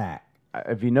 Triple stack.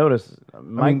 If you notice,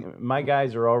 my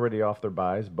guys are already off their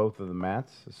buys, both of the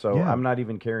Mats, so Yeah. I'm not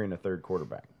even carrying a third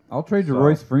quarterback. I'll trade you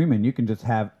Royce Freeman. You can just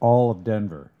have all of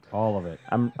Denver. All of it.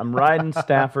 I'm riding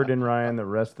Stafford and Ryan the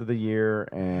rest of the year,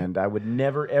 and I would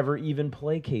never, ever even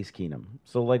play Case Keenum.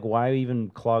 So, like, why even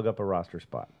clog up a roster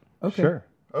spot? Okay. Sure.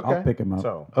 Okay. I'll pick him up.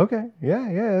 So, Okay.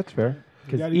 Yeah, that's fair.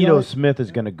 because got Ito Eli? Smith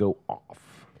is going to go off.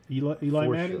 Eli For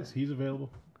Mannings, he's available.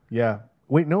 Yeah.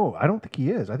 Wait, no, I don't think he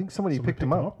is. I think somebody picked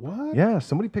him up. What? Yeah,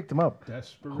 somebody picked him up.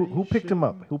 Desperation. Who picked him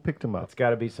up? Who picked him up? It's got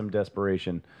to be some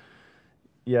desperation.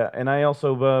 Yeah, and I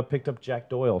also picked up Jack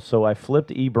Doyle. So I flipped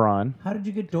Ebron. How did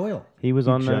you get Doyle? He was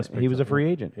on just he was a picked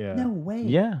free agent. Yeah. No way.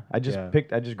 Yeah, I just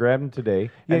grabbed him today,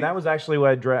 and that was actually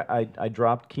why I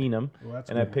dropped Keenum,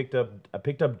 that's and I good.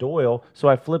 picked up Doyle. So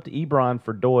I flipped Ebron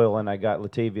for Doyle, and I got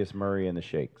Latavius Murray in the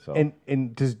shake. So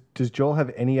And does Joel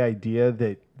have any idea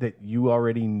that you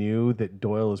already knew that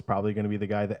Doyle is probably going to be the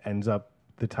guy that ends up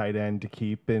the tight end to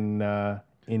keep in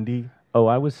Indy? oh,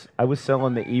 I was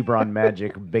selling the Ebron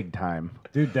magic big time.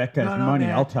 Dude, that guy's money.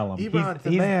 I'll tell him. Ebron's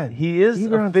the man. He is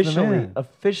Ebron's the man.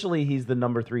 officially he's the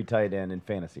number 3 tight end in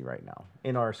fantasy right now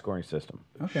in our scoring system.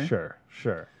 Okay.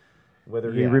 Sure.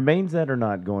 Whether he remains that or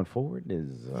not going forward is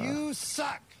You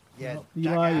suck. Yeah.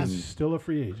 Eli is still a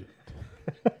free agent.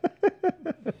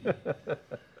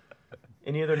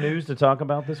 Any other news to talk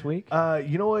about this week?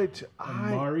 You know what?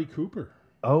 Amari Cooper.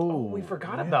 We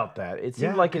forgot about that. It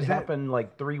seemed Yeah, like it 'cause that- happened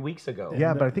like 3 weeks ago.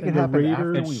 Yeah, but I think it and the happened Raiders-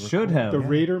 after It we should have. The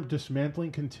Raider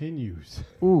dismantling continues.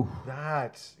 Ooh.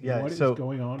 That's yeah. What is so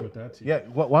going on with that team? yeah,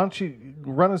 why don't you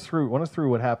run us through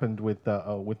what happened with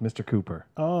Mr. Cooper?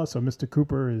 Oh, so Mr.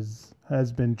 Cooper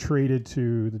has been traded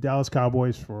to the Dallas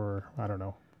Cowboys for, I don't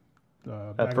know,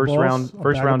 That bag of first balls, round a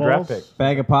bag of draft balls, pick.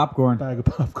 Bag of popcorn. bag of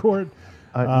popcorn.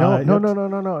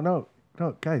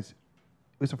 No, guys,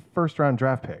 it was a first round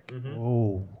draft pick.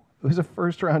 Oh, It was a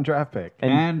first round draft pick.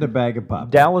 And a bag of popcorn.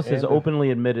 Dallas has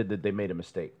openly admitted that they made a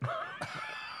mistake.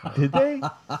 Did they?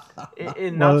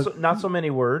 In not so many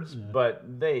words,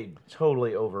 but they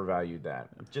totally overvalued that.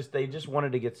 They just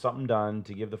wanted to get something done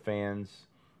to give the fans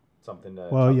something to.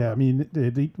 well, talk yeah. about. I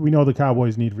mean, we know the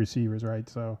Cowboys need receivers, right?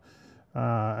 So,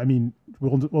 I mean,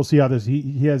 we'll see how this.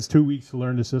 He has 2 weeks to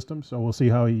learn the system, so we'll see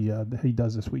how he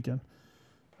does this weekend.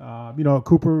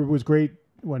 Cooper was great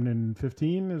when in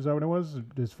 15. Is that what it was?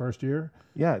 His first year.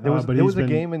 Yeah, there was but there he's was a been-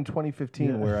 game in 2015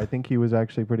 Yeah. where I think he was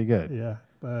actually pretty good. Yeah,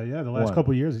 the last One.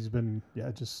 couple of years he's been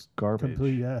just Garbage.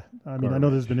 Complete, yeah. I mean, I know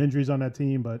there's been injuries on that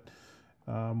team, but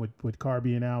with Carr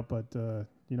being out, but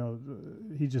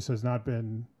he just has not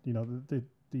been the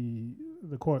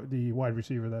wide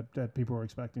receiver that people were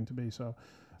expecting to be. So,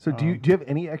 So do you have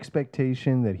any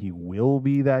expectation that he will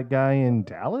be that guy in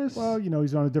Dallas? well,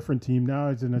 he's on a different team now.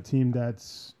 He's in a team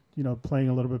that's playing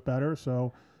a little bit better.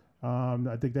 So,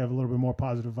 I think they have a little bit more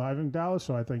positive vibe in Dallas.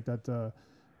 So I think that.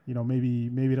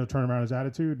 Maybe they'll turn around his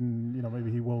attitude, and maybe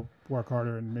he will work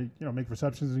harder and make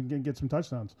receptions and get some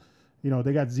touchdowns.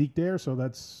 They got Zeke there, so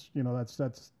that's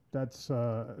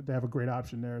they have a great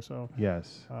option there. So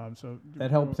yes. so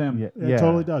That helps him. Yeah. it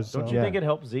totally does. Don't so. you think it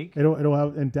helps Zeke? It'll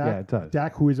help, and Dak, Yeah, it does.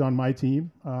 Dak, who is on my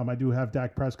team, I do have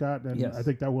Dak Prescott, and Yes. I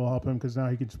think that will help him because now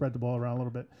he can spread the ball around a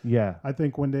little bit. Yeah. I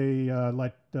think when they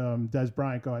let Dez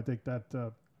Bryant go, I think that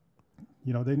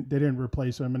they didn't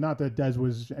replace him, and not that Dez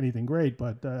was anything great,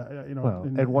 but Well,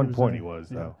 and at one was point a- he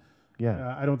was yeah. though.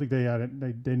 Yeah. I don't think they had it.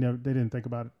 They didn't think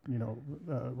about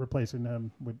replacing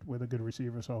them with a good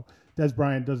receiver. So Dez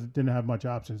Bryant didn't have much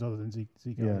options other than Zeke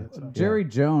Yeah. Elliott. So. Jerry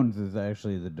Jones is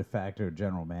actually the de facto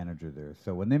general manager there.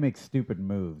 So when they make stupid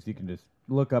moves, you can just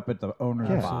look up at the owner's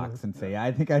Yeah. box and say,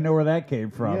 I think I know where that came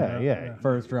from. Yeah.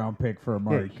 First round pick for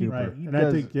Amari Yeah, he- Cooper. Right, He and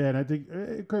does- I think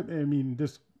it could. I mean,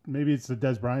 maybe it's the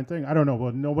Dez Bryant thing. I don't know.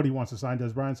 But nobody wants to sign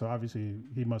Dez Bryant, so obviously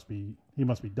he must be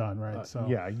done, right? So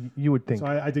Yeah, you would think. So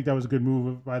I think that was a good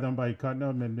move by them by cutting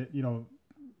him, and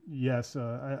yes,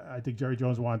 I think Jerry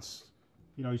Jones wants,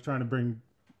 he's trying to bring,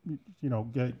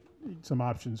 get some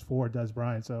options for Dez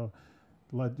Bryant. So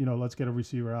let's get a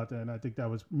receiver out there, and I think that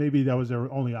was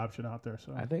their only option out there.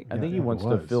 So I think Yeah, he it wants to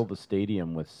was. fill the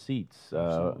stadium with seats,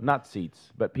 not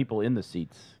seats, but people in the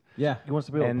seats. Yeah. He wants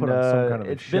to be able to And put on some kind of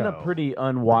a it's been a show. pretty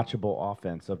unwatchable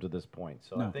offense up to this point.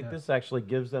 So I No. think this actually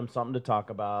gives them something to talk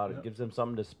about. It gives them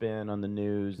something to spin on the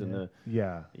news and the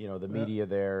Yeah. the media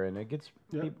there, and it gets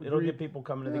Yeah, it'll agreed. get people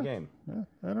coming to the game. Yeah,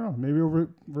 I don't know. Maybe he'll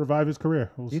revive his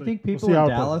career. We'll Do you see. think We'll people see in how it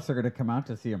Dallas are going to come out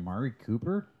to see Amari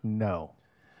Cooper? No.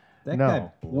 That No.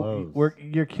 guy blows.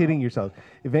 You're kidding yourself.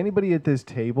 If anybody at this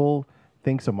table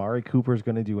thinks Amari Cooper is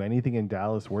going to do anything in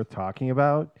Dallas worth talking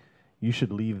about, you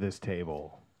should leave this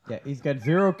table. Yeah, he's got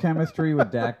zero chemistry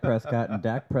with Dak Prescott, and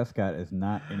Dak Prescott is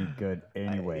not any good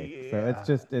anyway. So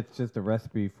it's just a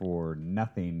recipe for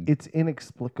nothing. It's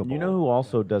inexplicable. You know who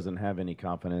also doesn't have any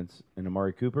confidence in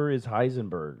Amari Cooper is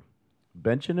Heisenberg.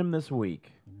 Benching him this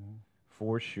week,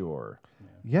 for sure.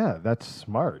 Yeah, that's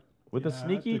smart. With a Yeah, I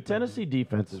sneaky think Tennessee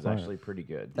defense is smart. actually pretty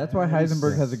good. That's why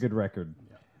Heisenberg has a good record.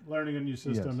 learning a new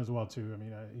system Yes. as well too. I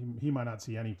mean, he might not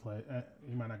see any play.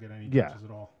 He might not get any Yeah. touches at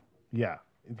all. Yeah.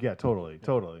 Yeah, totally.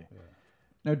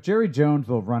 Now, Jerry Jones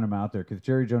will run him out there because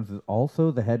Jerry Jones is also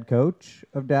the head coach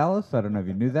of Dallas. I don't know if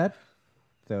you knew that.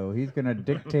 So he's going to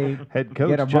dictate. Head coach,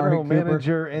 get Amari general Cooper.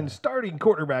 manager, and starting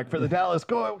quarterback for the Dallas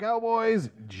Cowboys,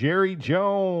 Jerry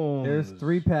Jones. There's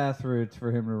 3 pass routes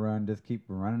for him to run. Just keep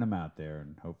running him out there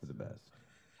and hope for the best.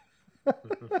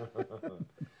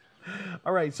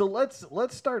 All right, so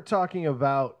let's start talking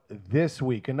about this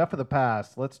week. Enough of the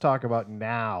past. Let's talk about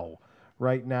now.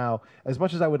 Right now, as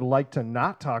much as I would like to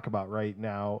not talk about right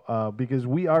now, because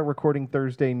we are recording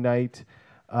Thursday night,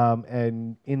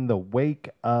 and in the wake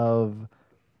of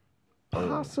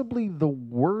possibly the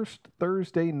worst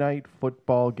Thursday night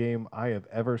football game I have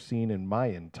ever seen in my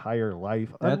entire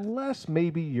life, unless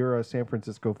maybe you're a San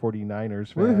Francisco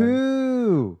 49ers fan,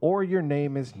 Woohoo! or your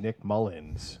name is Nick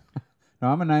Mullins. No,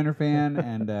 I'm a Niner fan,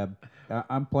 and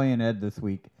I'm playing Ed this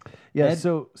week. Yeah, Ed-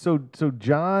 so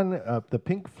John, the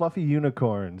Pink Fluffy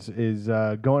Unicorns is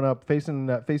going up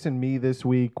facing me this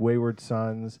week, Wayward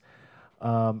Sons,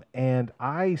 and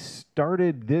I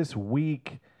started this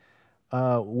week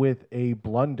with a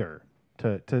blunder,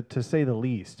 to say the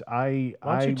least. Why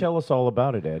don't you tell us all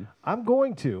about it, Ed? I'm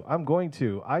going to.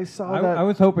 I saw I, that. I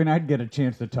was hoping I'd get a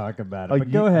chance to talk about it,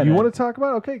 but go ahead. You Ed. want to talk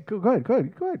about it? Okay, go ahead,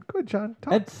 John.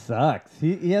 Talk. Ed sucks.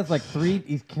 He has like 3.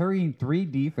 He's carrying 3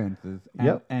 defenses, and,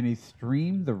 Yep. and he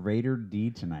streamed the Raider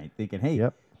D tonight, thinking, "Hey,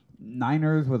 Yep.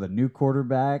 Niners with a new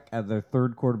quarterback as their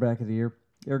 3rd quarterback of the year,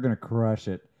 they're gonna crush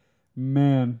it."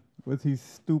 Man, was he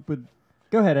stupid?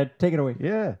 Go ahead, Ed. Take it away.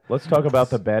 Yeah, Let's talk about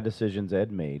the bad decisions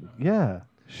Ed made. yeah,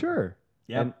 sure.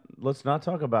 And let's not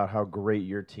talk about how great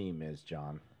your team is,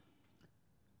 John.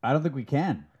 I don't think we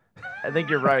can. I think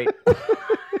you're right.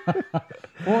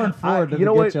 4-4 doesn't you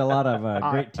know get what? you a lot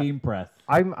of great team press.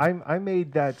 I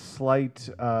made that slight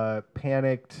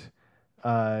panicked,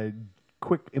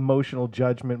 quick emotional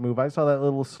judgment move. I saw that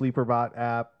little SleeperBot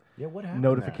app Yeah, what happened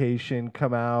notification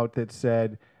come out that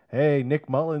said, "Hey, Nick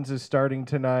Mullins is starting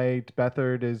tonight.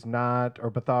 Bethard is not,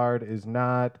 or Bethard is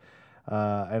not."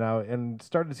 And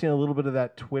started seeing a little bit of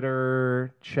that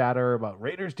Twitter chatter about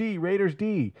Raiders D,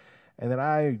 and then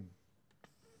I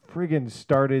friggin'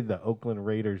 started the Oakland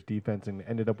Raiders defense and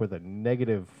ended up with a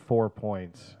 -4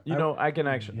 points. You know, I can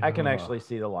actually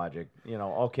see the logic. You know,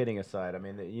 all kidding aside, I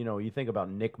mean, you think about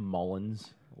Nick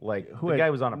Mullins, like the guy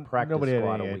was on a practice nobody had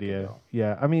squad any a week idea. ago.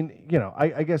 Yeah, I mean,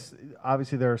 I guess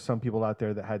obviously there are some people out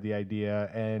there that had the idea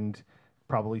and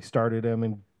probably started him,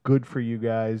 and good for you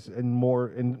guys, and more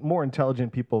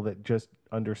intelligent people that just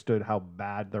understood how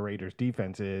bad the Raiders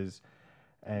defense is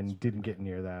and didn't get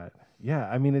near that. Yeah,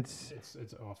 I mean it's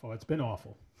It's awful. It's been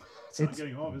awful. It's not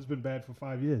getting off. It's been bad for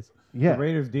 5 years. yeah. The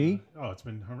Raiders D? Oh, it's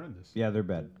been horrendous. Yeah, they're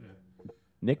bad.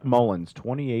 Nick Mullins,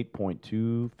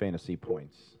 28.2 fantasy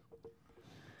points.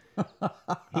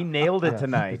 He nailed it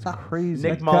tonight. Crazy.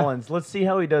 Nick Mullins. Let's see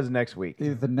how he does next week.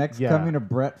 He's the next Yeah. coming of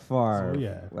Brett Favre. So,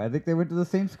 yeah. I think they went to the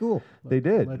same school. They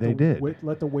did.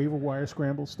 Let the waiver wire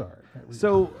scramble start.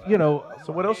 So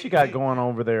So what else you got going on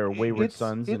over there, Wayward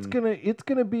Sons?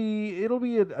 It'll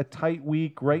be a tight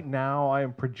week. Right now, I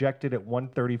am projected at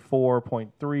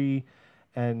 134.3,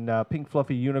 and Pink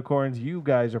Fluffy Unicorns, you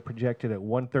guys are projected at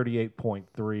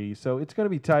 138.3. So it's gonna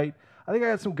be tight. I think I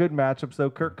got some good matchups though.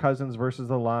 Kirk Cousins versus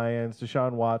the Lions,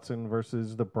 Deshaun Watson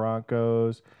versus the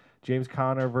Broncos, James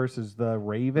Conner versus the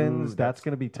Ravens. That's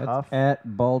gonna be tough. That's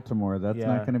at Baltimore. That's Yeah.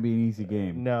 not going to be an easy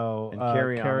game. No, And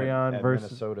Carry On at versus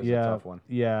Minnesota's a yeah, tough one.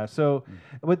 Yeah. So,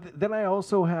 but then I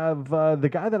also have the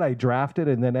guy that I drafted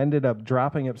and then ended up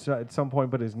dropping at some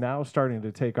point, but is now starting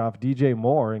to take off. DJ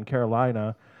Moore in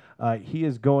Carolina. He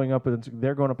is going up.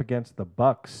 They're going up against the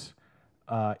Bucks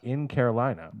in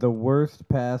Carolina. The worst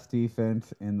pass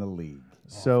defense in the league.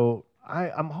 So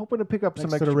I'm hoping to pick up some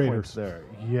Next to extra the points there.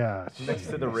 Yeah. Next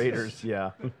to the Raiders,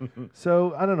 yeah.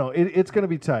 So I don't know. It's going to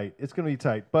be tight. It's going to be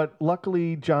tight. But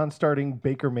luckily, John's starting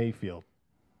Baker Mayfield.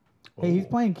 Hey, he's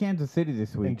playing Kansas City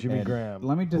this week. Jimmy Graham.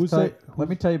 Let me just Who's tell that? let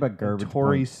me tell you about garbage.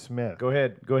 Torrey points. Smith. Go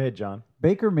ahead, John.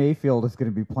 Baker Mayfield is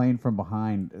going to be playing from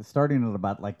behind, starting at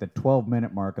about like the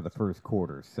 12-minute mark of the first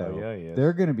quarter. So Oh, yeah, he is.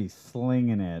 they're going to be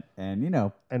slinging it, and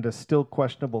And a still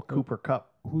questionable Cooper Cup.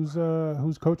 Who's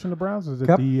coaching the Browns? Is it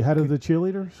Cup? the head of the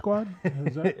cheerleader squad?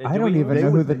 Is that I don't even know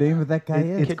who the name of that guy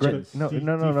is. It's Greg, Kitchens. no, De-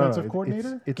 no, no, no, defensive no.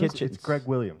 coordinator? It's Kitchens. Greg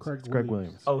Williams. Craig It's Greg Williams.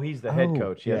 Williams. Oh, he's the head Oh,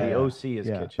 coach. Yeah, yeah. the OC is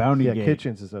Yeah. Kitchens. Bounty Yeah, Gate.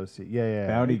 Kitchens is OC. Yeah.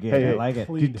 Bounty Gate. I like it.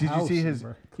 Did you Cleaned see house, his?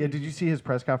 remember? Yeah. Did you see his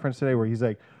press conference today where he's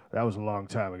like, "That was a long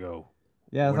time ago.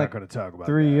 Yeah, We're it's not like going to talk about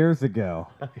 3 that." years ago.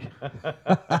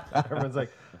 Everyone's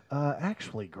like,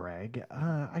 "Actually, Greg,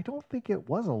 I don't think it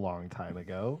was a long time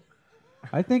ago."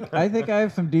 I think I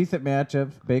have some decent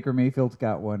matchups. Baker Mayfield's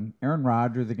got one. Aaron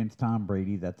Rodgers against Tom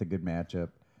Brady. That's a good matchup.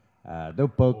 They'll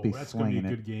both be That's going to slinging be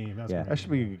a it. good game. That's Yeah. gonna That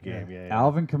should be a good game. Yeah.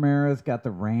 Alvin Kamara's got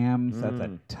the Rams. That's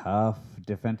a tough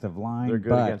defensive line. They're good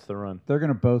but against the run. they're going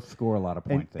to both score a lot of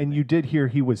And, points. I and think. you did hear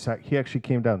he actually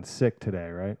came down sick today,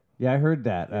 right? Yeah, I heard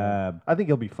that. I think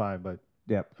he'll be fine, but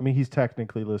Yep. I mean he's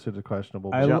technically listed as questionable.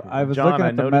 I, John- I was John, looking I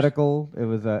at the noticed- medical. It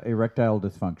was erectile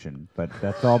dysfunction, but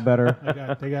that's all better.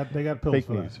 They got pills Fake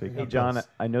for news, that. fake They Hey, got John, pills.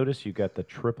 I noticed you got the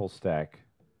triple stack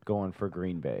going for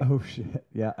Green Bay. Oh shit!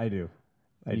 Yeah, I do.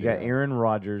 You got Aaron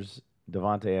Rodgers,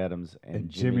 Devontae Adams, and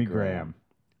Jimmy Graham. Graham.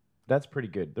 That's pretty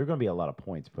good. There are going to be a lot of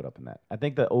points put up in that. I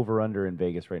think the over/under in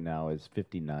Vegas right now is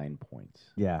 59 points.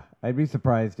 Yeah, I'd be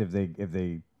surprised if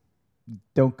they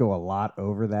don't go a lot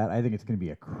over that. I think it's going to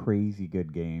be a crazy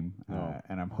good game,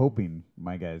 and I'm hoping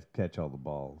my guys catch all the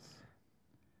balls.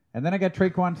 And then I got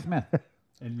Traquan Smith.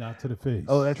 And not to the face.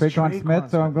 Oh, that's Traquan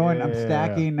Smith. So I'm going. Yeah, I'm yeah, yeah.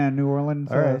 stacking New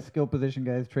Orleans All right. skill position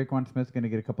guys. Traquan Smith's going to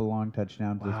get a couple long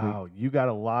touchdowns this week. Wow, you got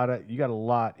a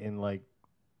lot in like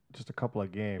just a couple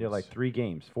of games. Yeah, like 3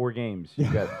 games, 4 games. You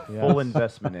got Yeah. full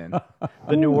investment in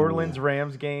the New Orleans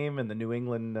Rams game and the New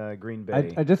England Green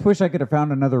Bay. I just wish I could have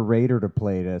found another Raider to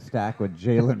play to stack with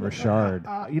Jalen Richard.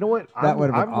 You know what? That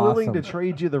would've been I'm willing to awesome.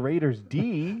 trade you the Raiders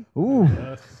D. Ooh,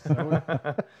 Yes.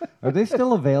 are they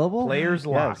still available? Players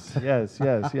locked. Yes.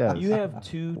 You have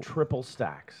 2 triple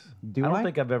stacks. Do I don't I?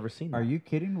 think I've ever seen that. Are you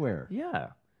kidding? Where?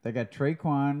 Yeah. They got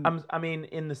Traquan. I mean,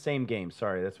 in the same game.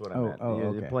 Sorry, that's what I Oh, meant. oh, You're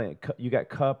okay. playing. You got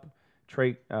Cup,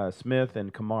 Smith,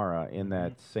 and Kamara in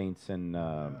that Saints and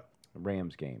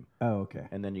Rams game, Oh, okay.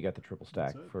 and then you got the triple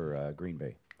stack for Green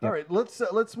Bay. All right,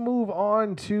 let's move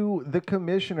on to the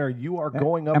commissioner. You are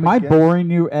going up. Am I against- boring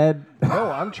you, Ed?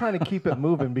 No, I'm trying to keep it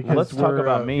moving because Let's talk we're,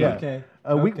 about me. Yeah.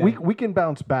 Okay. We can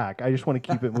bounce back. I just want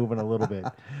to keep it moving a little bit.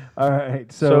 All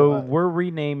right, So so, we're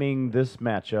renaming this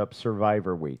matchup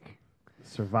Survivor Week,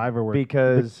 Survivor Work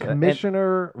because, the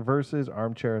commissioner versus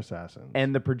armchair assassins.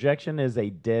 and the projection is a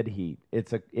dead heat.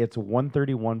 It's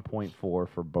 131.4 for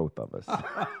both of us.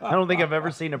 I don't think I've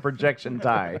ever seen a projection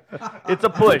tie. It's a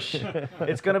push.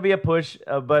 It's going to be a push,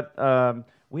 but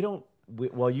we don't.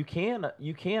 Well, you can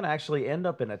actually end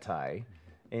up in a tie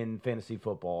in fantasy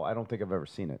football. I don't think I've ever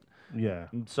seen it. yeah,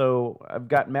 And so I've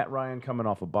got Matt Ryan coming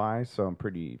off a bye, so I'm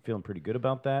feeling pretty good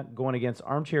about that. Going against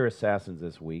Armchair Assassins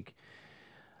this week.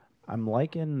 I'm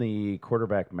liking the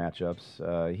quarterback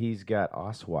matchups. He's got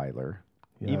Osweiler.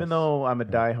 Yes. Even though I'm a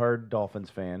diehard Dolphins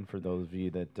fan, for those of you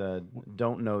that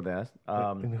don't know that,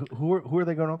 and who are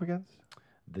they going up against?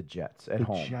 the Jets at The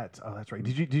home. Jets. Oh, that's right.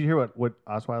 Did you hear what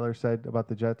Osweiler said about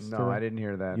the Jets? No, today? I didn't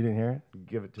hear that. You didn't hear it?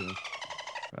 Give it to me.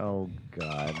 Oh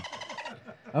God.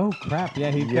 Oh crap! Yeah,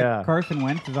 he's Yeah. got Carson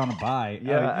Wentz is on a bye.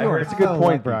 Yeah, I you are heard It's a good so point,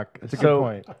 lucky. Brock. It's a good So,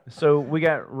 point. so we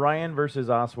got Ryan versus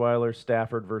Osweiler,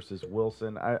 Stafford versus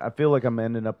Wilson. I feel like I'm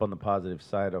ending up on the positive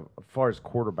side of as far as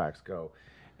quarterbacks go.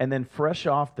 And then fresh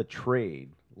off the trade,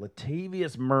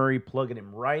 Latavius Murray plugging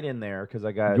him right in there because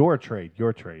I got Your trade.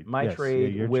 my Yes,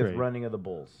 trade yeah, your with trade. running of the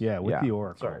Bulls. Yeah, with the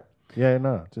Oracle. Sorry. Yeah,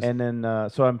 no. Just And then,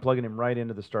 so I'm plugging him right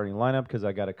into the starting lineup because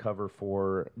I got a cover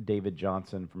for David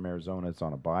Johnson from Arizona. It's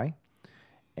on a bye.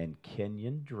 And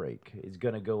Kenyon Drake is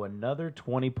going to go another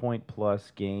 20-point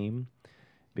plus game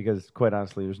because, quite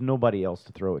honestly, there's nobody else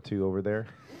to throw it to over there.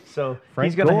 So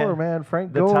Frank he's going to Gore, have man.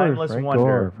 Frank the Gore. timeless Frank wonder.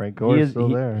 Gore. Frank Gore he is is still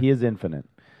there. He is infinite.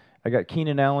 I got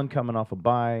Keenan Allen coming off a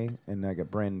bye, and I got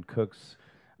Brandon Cooks.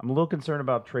 I'm a little concerned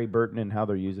about Trey Burton and how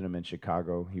they're using him in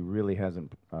Chicago. He really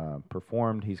hasn't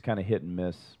performed. He's kind of hit and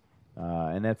miss,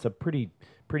 and that's a pretty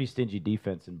stingy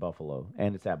defense in Buffalo,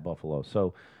 and it's at Buffalo.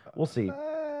 So we'll see.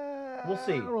 We'll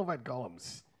see. I don't know if I'd call him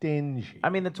stingy. I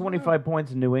mean, the 25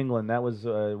 points in New England, that was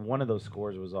one of those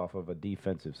scores was off of a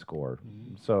defensive score.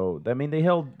 So I mean, they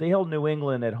held New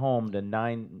England at home to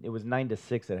 9. It was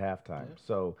 9-6 at halftime.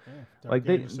 So like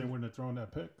they wouldn't have thrown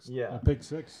that pick. Yeah. That pick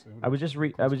six. I was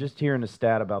just hearing a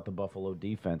stat about the Buffalo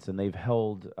defense, and they've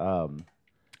held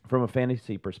from a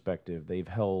fantasy perspective, they've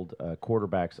held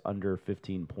quarterbacks under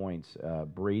 15 points.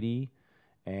 Brady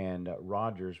and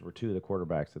Rodgers were two of the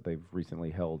quarterbacks that they've recently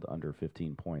held under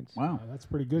 15 points. Wow. That's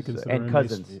pretty good considering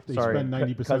Cousins, they sorry, spend 90%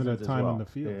 of Cousins their as time well. on the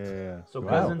field. Yeah. So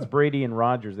Cousins, Brady, and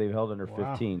Rodgers, they've held under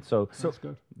 15. So That's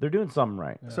good. they're doing something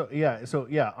right. So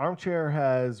Armchair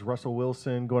has Russell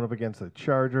Wilson going up against the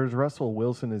Chargers. Russell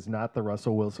Wilson is not the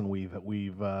Russell Wilson we've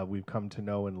come to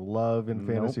know and love in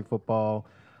fantasy football.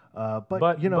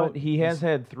 But he has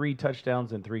had 3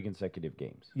 touchdowns in 3 consecutive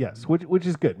games. Yes, which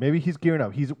is good. Maybe he's gearing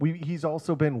up. He's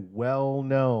also been well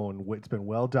known. It's been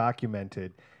well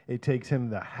documented. It takes him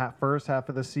the first half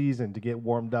of the season to get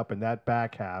warmed up, and that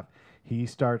back half, he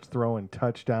starts throwing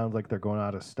touchdowns like they're going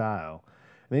out of style.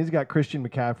 And then he's got Christian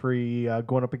McCaffrey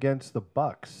going up against the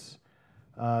Bucks.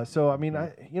 So I mean,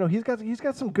 he's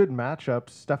got some good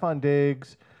matchups. Stephon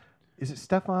Diggs, is it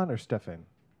Stefan or Stefan?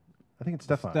 I think it's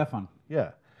Stefan. Stefan.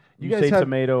 Yeah. You say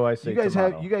tomato, I say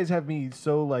tomato. You guys have me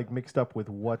so like mixed up with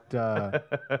what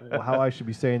how I should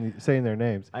be saying their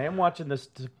names. I am watching the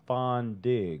Stephon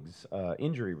Diggs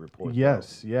injury report.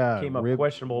 Yes, yeah. Came up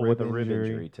questionable with a rib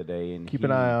injury today, and keep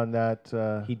an eye on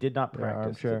that. He did not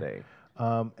practice today.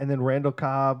 And then Randall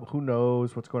Cobb. Who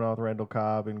knows what's going on with Randall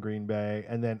Cobb in Green Bay?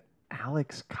 And then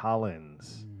Alex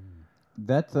Collins.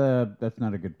 That's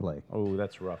not a good play. Oh,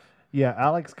 that's rough. Yeah,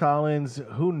 Alex Collins.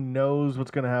 Who knows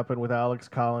what's going to happen with Alex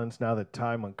Collins now that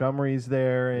Ty Montgomery's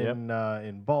there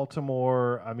in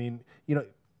Baltimore? I mean,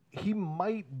 he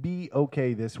might be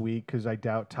okay this week because I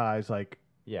doubt Ty's like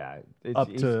he's not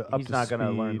going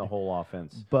to learn the whole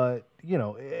offense. But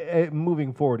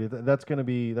moving forward, that's going to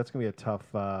be a tough.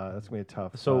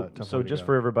 So just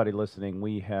for everybody listening,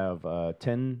 we have a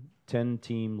 10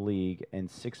 team league and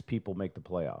 6 people make the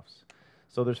playoffs.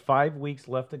 So there's 5 weeks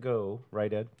left to go,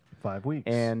 right, Ed? 5 weeks.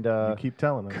 And you keep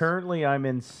telling us. Currently, I'm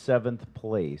in 7th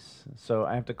place, so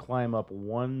I have to climb up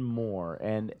one more.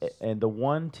 And the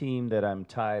one team that I'm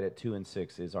tied at 2 and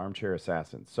 6 is Armchair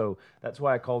Assassins. So that's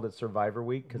why I called it Survivor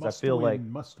Week, because I feel like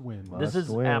must win. This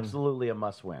is absolutely a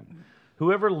must win.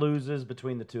 Whoever loses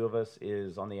between the two of us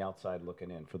is on the outside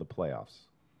looking in for the playoffs.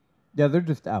 Yeah, they're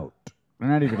just out. They're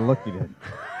not even looking in.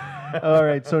 All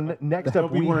right. So next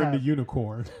up, we wearing the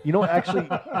unicorn. Actually,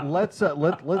 let's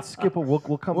skip.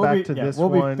 We'll come back to this we'll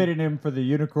one. We'll be fitting him for the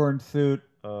unicorn suit.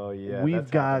 Oh yeah.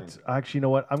 We've got actually. You know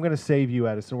what? I'm going to save you,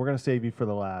 Edison. We're going to save you for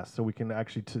the last, so we can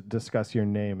actually discuss your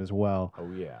name as well.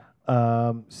 Oh yeah.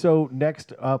 So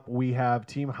next up, we have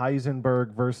Team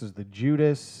Heisenberg versus the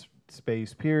Judas.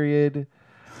 Space period.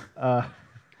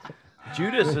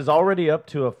 Judas is already up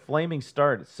to a flaming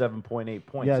start at 7.8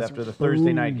 points after the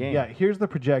Thursday night game. Yeah, here's the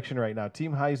projection right now.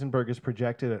 Team Heisenberg is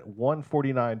projected at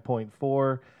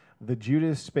 149.4. The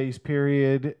Judas space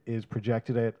period is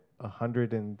projected at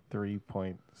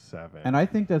 103.7. And I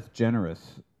think that's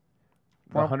generous.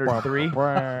 103?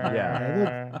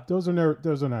 Yeah, those are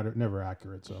never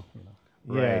accurate. So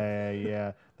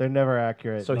Yeah, they're never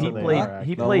accurate. So he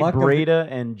played Breda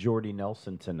and Jordy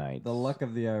Nelson tonight. The luck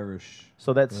of the Irish.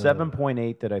 So that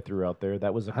 7.8 that I threw out there,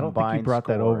 that was a combined I don't think he brought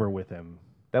score. that over with him.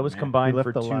 That was combined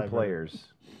for 2 library. players.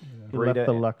 He left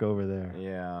the luck over there.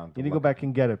 Yeah. You need to go back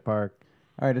and get it, Park.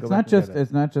 All right, it's not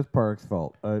just Park's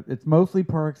fault. It's mostly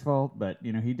Park's fault, but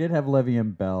he did have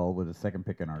Le'Veon Bell with the 2nd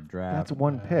pick in our draft. That's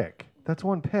one pick. That's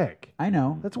one pick. I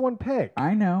know. That's one pick.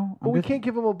 I know. But we can't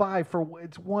give him a bye for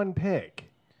it's one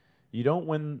pick. You don't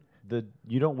win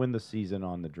the season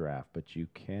on the draft, but you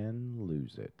can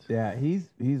lose it. Yeah, he's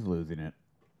losing it.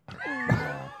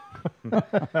 Yeah.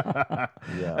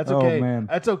 That's okay. Oh, man.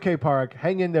 That's okay, Park.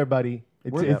 Hang in there, buddy.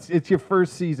 It's your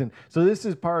first season. So this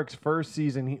is Park's first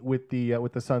season with the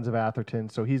Sons of Atherton.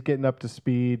 So he's getting up to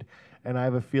speed, and I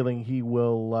have a feeling he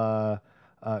will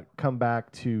come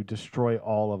back to destroy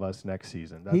all of us next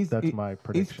season. That's my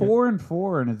prediction. He's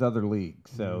 4-4 in his other league,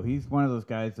 so he's one of those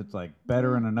guys that's like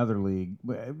better in another league.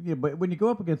 But when you go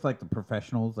up against like the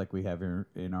professionals, like we have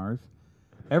in ours,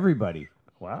 everybody.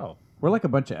 Wow. We're like a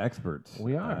bunch of experts.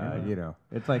 We are.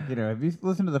 It's like, have you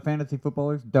listened to the fantasy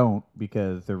footballers? Don't,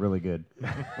 because they're really good.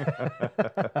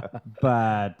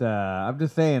 But I'm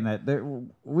just saying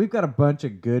that we've got a bunch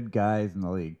of good guys in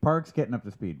the league. Park's getting up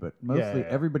to speed, but mostly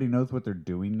everybody knows what they're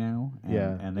doing now,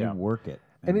 and they work it.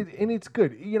 And it's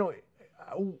good.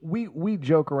 we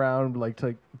joke around like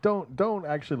don't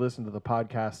actually listen to the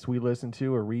podcasts we listen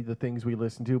to or read the things we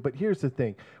listen to. But here's the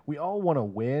thing: we all want to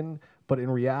win, but in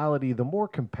reality, the more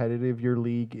competitive your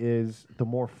league is, the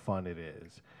more fun it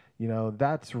is. You know,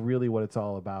 that's really what it's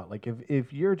all about. Like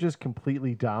if you're just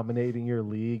completely dominating your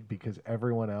league because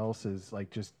everyone else is like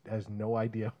just has no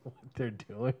idea what they're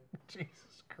doing,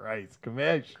 Jesus Christ,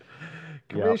 Kamish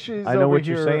is I know over what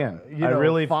here, you're saying. You I know,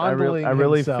 really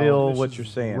himself. feel what you're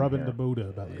saying. Rubbing here. the Buddha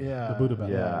belly. Yeah, The Buddha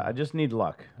belly. Yeah, I just need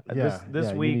luck. Yeah, This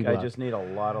yeah, you week, need I luck. just need a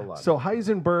lot of luck. So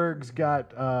Heisenberg's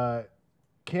got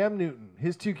Cam Newton.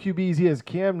 His two QBs, he has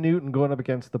Cam Newton going up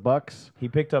against the Bucks, he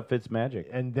picked up Fitzmagic.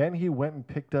 and then he went and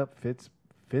picked up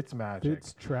Fitzmagic.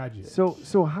 It's tragic.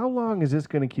 So how long is this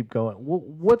going to keep going?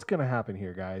 What's going to happen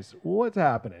here, guys? What's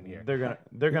happening here? They're gonna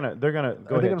go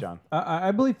they ahead, gonna- John.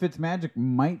 I believe Fitzmagic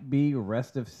might be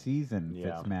rest of season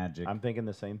Yeah, Fitzmagic. I'm thinking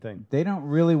the same thing. They don't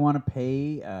really want to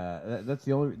pay. That's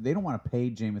the only. They don't want to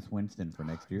pay Jameis Winston for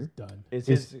next year. Done. Is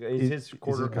Is- his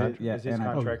quarter contract- Yeah, is his and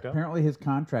contract up? apparently his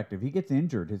contract. If he gets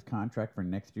injured, his contract for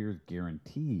next year is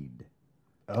guaranteed.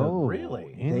 Oh,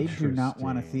 really? They do not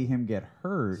want to see him get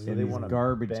hurt So in they these wanna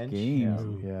garbage bench games.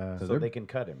 him. Yeah. So So they're- they can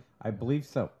cut him. I believe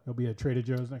so. He'll be at Trader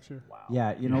Joe's next year.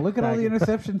 Yeah, you know, look at all the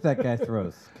interceptions that guy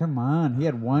throws. Come on, he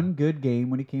had one good game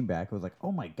when he came back. It was like,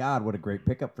 oh my God, what a great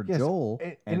pickup for Yes, Joel.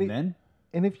 and And it- then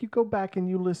And if you go back and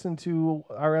you listen to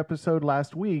our episode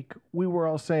last week, we were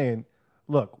all saying,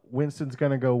 look, Winston's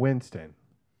going to go Winston.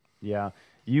 Yeah.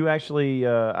 You actually,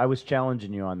 I was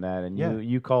challenging you on that, and Yeah.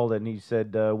 you called it, and he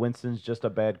said Winston's just a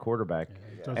bad quarterback.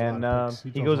 He throws a And lot of picks. he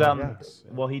throws goes a lot out. of And, picks.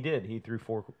 well, he did. He threw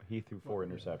four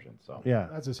interceptions. So Yeah.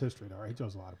 That's his history, though. Right? He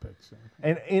throws a lot of picks.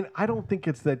 And I don't think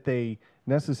it's that they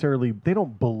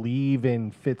don't believe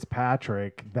in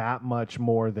Fitzpatrick that much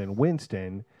more than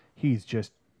Winston. He's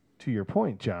just, to your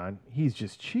point, John, he's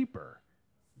just cheaper.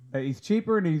 he's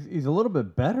cheaper and he's a little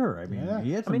bit better. I mean, Yeah.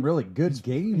 he had some really good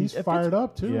games. He's fired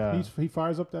up too. Yeah. He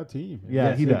fires up that team.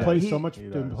 Yeah, he they does. play He- so much. he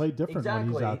They does. play different when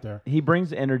he's out there. He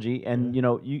brings energy, and you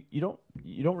know, you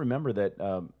don't remember that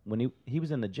when he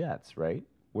was in the Jets, right?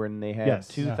 When they had Yes.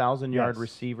 2,000-yard Yes.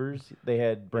 receivers, they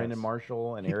had Brandon Yes.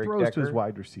 Marshall and He Eric throws Decker. to his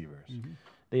wide receivers.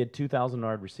 They had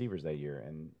 2,000-yard receivers that year,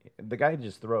 and the guy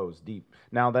just throws deep.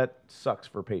 Now that sucks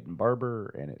for Peyton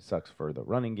Barber, and it sucks for the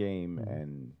running game,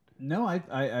 and No, I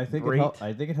think Great.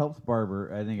 I think it helps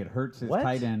Barber. I think it hurts his What?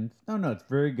 tight ends. No, it's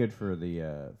very good for the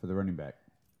running back.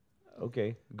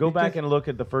 okay, go back and look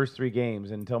at the first 3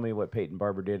 games and tell me what Peyton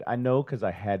Barber did. I know because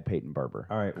I had Peyton Barber.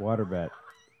 All right, water bet.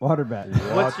 Water bet.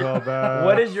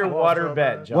 What is your water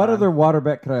bet, John? What other water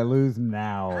bet could I lose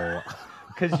now?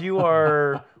 Because you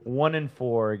are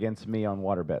 1-4 against me on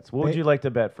water bets. What would you like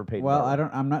to bet for Peyton Well, Barber?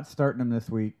 I'm not starting him this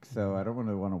week, so I don't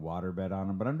want to water bet on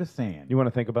him. But I'm just saying. You want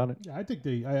to think about it? Yeah, I think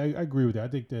I agree with that. I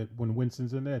think that when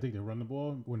Winston's in there, I think they run the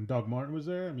ball. When Doug Martin was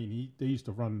there, I mean, they used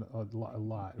to run a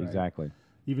lot. Right? Exactly.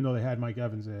 Even though they had Mike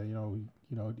Evans there,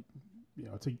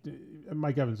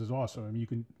 Mike Evans is awesome. I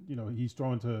mean, he's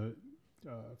throwing to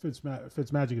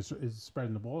Fitzmagic is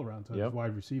spreading the ball around to his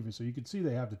wide receivers, so you can see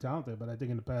they have the talent there. But I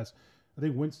think in the past, I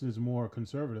think Winston is more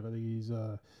conservative. I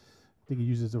think he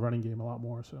uses the running game a lot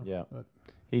more. So Yeah. but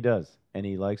He does, and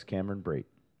he likes Cameron Brate.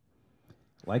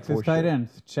 Likes For his tight sure.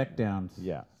 ends, check downs.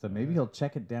 Yeah. So maybe he'll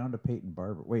check it down to Peyton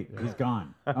Barber. Wait, he's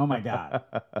gone. Oh my God.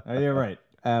 Oh, you're right.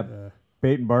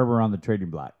 Peyton Barber on the trading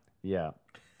block. Yeah.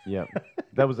 Yeah.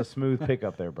 That was a smooth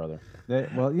pickup there, brother.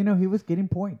 Well, he was getting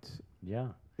points. Yeah.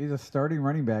 He's a starting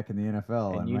running back in the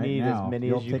NFL, And and you right need as now, many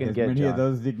you'll as you take can as get, many John. of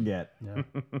those as you can get. yeah,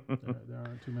 there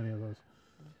aren't too many of those.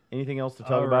 Anything else to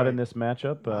talk All about right. in this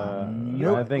matchup?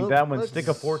 Nope. I think that one, stick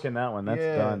a fork in that one. That's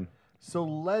Yeah. done. So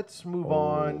let's move Oh.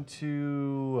 on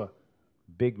to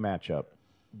Big matchup.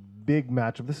 big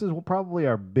matchup. This is probably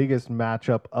our biggest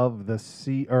matchup of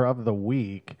the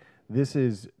week. This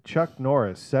is Chuck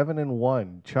Norris,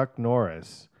 7-1. Chuck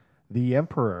Norris, the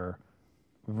Emperor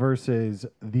versus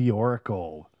the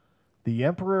Oracle. The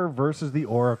Emperor versus the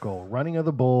Oracle. Running of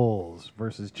the Bulls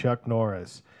versus Chuck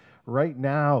Norris. Right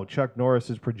now, Chuck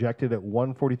Norris is projected at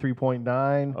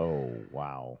 143.9, Oh,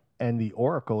 wow. and the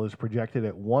Oracle is projected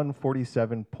at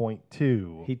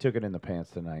 147.2. He took it in the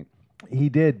pants tonight. He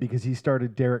did, because he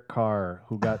started Derek Carr,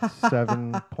 who got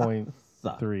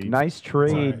 7.3. Nice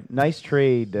trade. Nice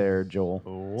trade there, Joel.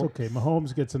 It's okay.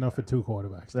 Mahomes gets enough for 2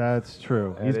 quarterbacks. That's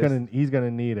true. That He's is-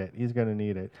 gonna need it. He's gonna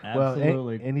need it.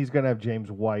 Absolutely. Well, and he's gonna have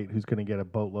James White, who's gonna get a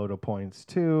boatload of points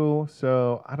too.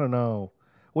 So I don't know.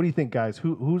 What do you think, guys?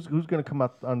 Who's going to come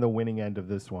up on the winning end of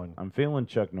this one? I'm feeling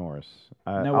Chuck Norris.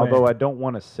 No although way. I don't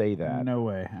want to say that. No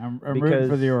way. I'm rooting Because-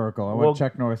 for the Oracle. I well- want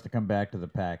Chuck Norris to come back to the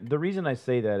pack. The reason I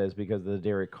say that is because of the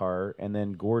Derek Carr and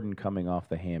then Gordon coming off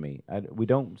the hammy. We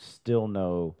don't still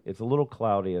know. It's a little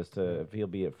cloudy as to if he'll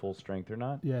be at full strength or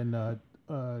not. Yeah,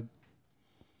 and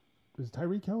is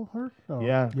Tyreek Hill hurt? Oh,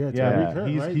 Yeah, Tyreek hurt,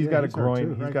 He's right? he's Yeah, got a he's hurt groin. too,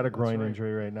 He's right? got a That's groin right.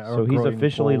 injury right now. So or he's groin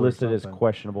officially pull or listed as something.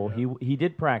 questionable. Yeah. He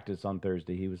did practice on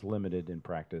Thursday. He was limited in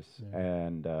practice, Yeah.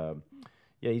 and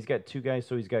he's got two guys.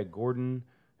 So he's got Gordon,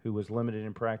 who was limited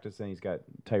in practice, and he's got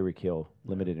Tyreek Hill,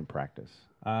 limited in practice.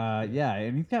 Yeah,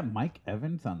 and he's got Mike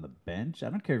Evans on the bench. I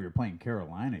don't care if you're playing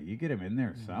Carolina. You get him in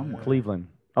there somewhere. Cleveland.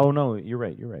 Oh no, you're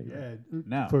right. Yeah,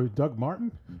 No. for Doug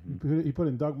Martin. He put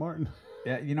in Doug Martin.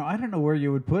 Yeah, I don't know where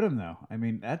you would put him, though. I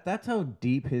mean, that's how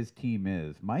deep his team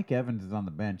is. Mike Evans is on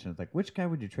the bench, and it's like, which guy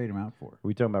would you trade him out for? Are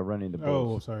we talking about running the Oh,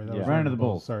 Bulls? sorry. That Yeah. was Running the the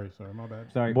Bulls. Sorry, my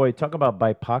bad. Sorry. Boy, talk about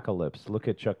bipocalypse. Look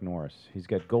at Chuck Norris. He's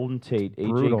got Golden Tate,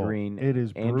 Brutal. AJ Green, It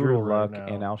is Andrew brutal right Luck, now.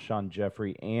 and Alshon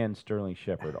Jeffrey and Sterling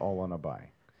Shepard all on a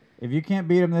bye. If you can't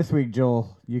beat him this week,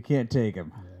 Joel, you can't take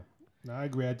him. No, I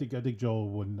agree. I think Joel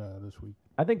will win this week.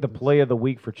 I think the play of the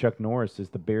week for Chuck Norris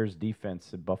is the Bears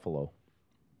defense at Buffalo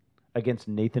against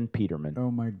Nathan Peterman.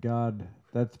 Oh, my God.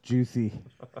 That's juicy.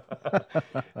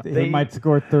 They- He might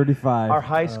score 35. Our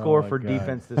high score my for God.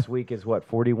 defense this week is what,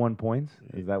 41 points?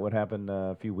 Is that what happened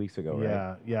a few weeks ago,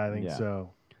 right? Yeah, I think Yeah. so.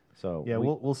 So Yeah,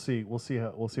 we'll see. We'll see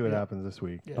what happens this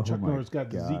week. Yeah, Oh Chuck my Norris got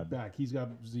God. Zeke back. He's got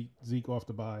Zeke off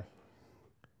the bye.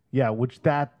 Yeah, which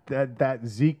that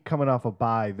Zeke coming off a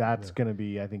bye, that's gonna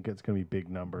be. I think it's gonna be big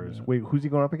numbers. Yeah. Wait, who's he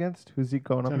going up against? Who's Zeke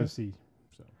going up against? Tennessee.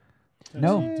 So.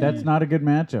 No, Tennessee, that's not a good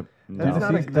matchup. No. That's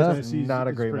not a, Tennessee's that's tough. Tennessee's- not a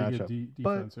it's great pretty good matchup.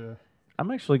 defense, yeah. I'm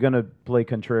actually going to play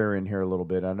contrarian here a little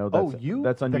bit. I know that's, you?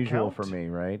 that's The unusual Count? for me,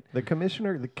 right? The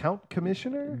commissioner, the count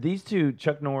commissioner. These two,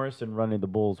 Chuck Norris and running the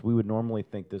Bulls, we would normally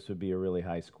think this would be a really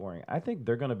high scoring. I think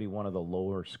they're going to be one of the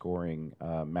lower scoring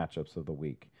matchups of the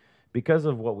week because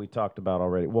of what we talked about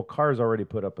already. Well, Carr's already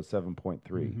put up a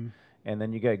 7.3. And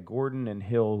then you got Gordon and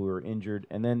Hill who are injured.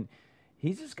 And then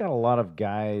he's just got a lot of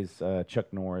guys, Chuck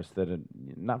Norris, that are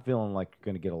not feeling like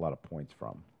going to get a lot of points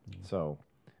from. So,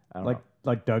 I don't know.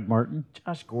 Like Doug Martin.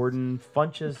 Josh Gordon,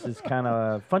 Funches is kind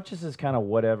of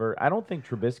whatever. I don't think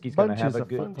Trubisky's going to have Bunches a of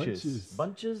good Funches.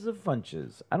 bunches of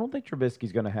Funches. I don't think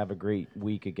Trubisky's going to have a great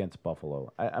week against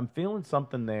Buffalo. I'm feeling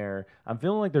something there. I'm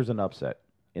feeling like there's an upset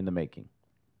in the making.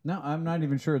 No, I'm not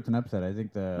even sure it's an upset. I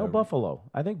think No, Buffalo.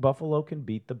 I think Buffalo can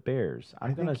beat the Bears.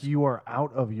 I think you are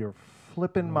out of your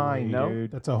flipping mind, no.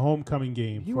 dude. That's a homecoming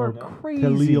game You for are crazy.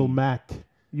 Khalil Mack.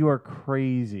 You are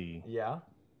crazy. Yeah,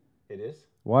 it is.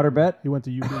 Water bet. He went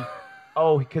to UB.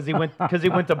 Oh, because he went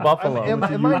to Buffalo. Am to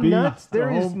I UB. nuts? It's There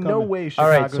a is no homecoming. way All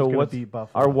Chicago's right, so going to what's beat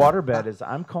Buffalo. our water bet is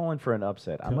I'm calling for an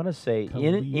upset. I'm going to say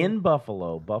Khalil. in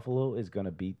Buffalo, Buffalo is going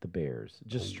to beat the Bears.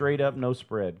 Just straight up, no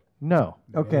spread. No.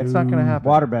 Okay, It's not going to happen.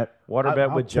 Water bet. Water bet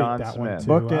I'll with take John that one, Smith. too.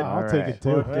 Book it. I'll All take right. it too.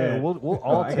 Okay, we'll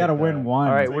all I take gotta that. win one.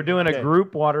 All right, we're doing a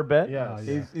group water bet. Yeah.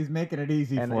 He's making it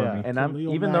easy And, for yeah, me. and I'm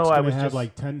Khalil even Mack's though I gonna was have just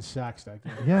like 10 sacks that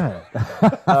game. Yeah.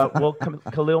 well,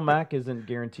 Khalil Mack isn't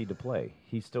guaranteed to play.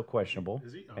 He's still questionable.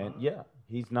 Is he? And yeah,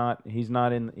 he's not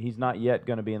yet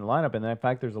going to be in the lineup. And in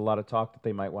fact, there's a lot of talk that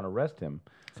they might want to rest him.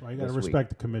 So you got to This respect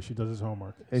the commission. He does his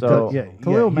homework. It So- does- yeah,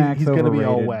 Khalil he's- Mack's he's going to be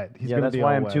all overrated. wet. He's Yeah, gonna that's be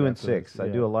why all I'm wet 2 and after this. 6. I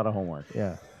Yeah. do a lot of homework.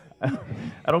 Yeah.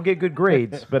 I don't get good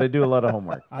grades, but I do a lot of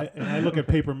homework. I look at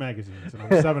paper magazines, and I'm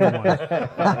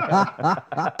 7-1.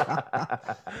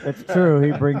 It's true.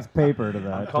 He brings paper to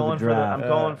the, I'm to calling the for the draft. I'm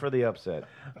calling for the upset.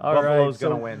 All Buffalo's right,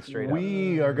 going to so win straight up.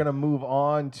 We are going to move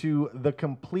on to the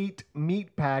complete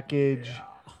meat package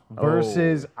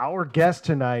versus our guest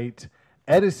tonight,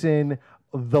 Edison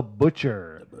the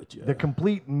Butcher. The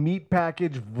complete meat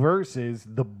package versus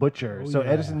the Butcher. Oh, So yeah.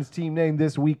 Edison's team name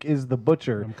this week is the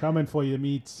Butcher. I'm coming for you,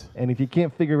 meats. And if you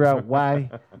can't figure out why,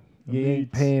 you ain't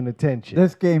Meats. paying attention.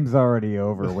 This game's already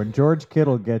over. When George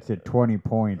Kittle gets it 20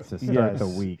 points to start the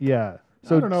Yes. week. Yeah. I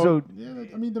don't know. So Yeah,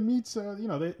 I mean, the meats. They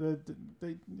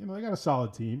they got a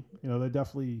solid team. They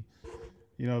definitely,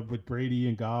 with Brady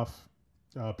and Goff,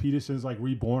 Peterson's like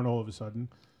reborn all of a sudden.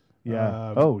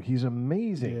 yeah. Um, He's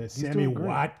amazing. Yeah, He's Sammy doing great.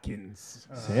 Watkins.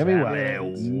 Sammy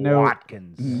Watkins. No.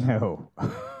 Watkins. No.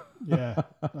 Yeah,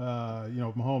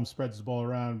 Mahomes spreads the ball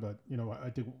around, but I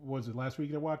think was it last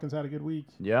week that Watkins had a good week?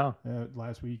 Yeah.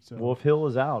 Last week. So Well, if Hill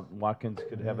is out, Watkins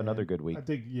could have another good week. I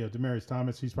think Demaryius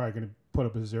Thomas, he's probably going to put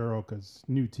up a 0 because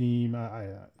new team.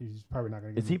 He's probably not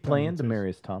going to. Is he playing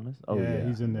Demaryius Thomas? Oh yeah,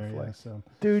 he's in there. the Yeah, flex. so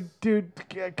Dude,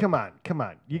 come on.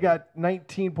 You got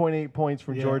 19.8 points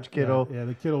from George Kittle. Yeah,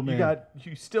 the Kittle man.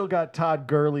 You still got Todd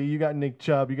Gurley. You got Nick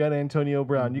Chubb. You got Antonio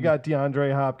Brown. You got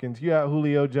DeAndre Hopkins. You got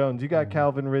Julio Jones. You got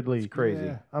Calvin Ridley. It's crazy.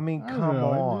 Yeah. I mean, I don't come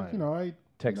know. on.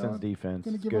 Texans defense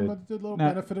Going is to give him good. the little Now-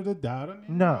 benefit of the doubt.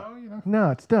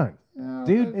 No, it's done.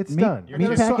 Dude, It's meat, done.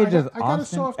 meat package is I got a Austin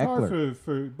soft heart Eckler.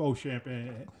 for Beauchamp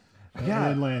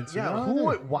and Lance. Yeah. you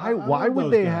know? Why I love would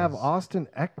those they guys. have Austin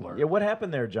Eckler? Yeah, what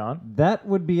happened there, John? That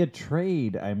would be a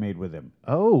trade I made with him.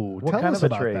 Oh, What tell kind us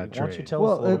of a about trade? that Why don't you trade. tell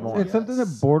us a little more? It's something that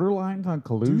borderlines on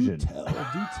collusion.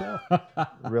 Do tell.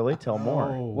 Really? Tell more.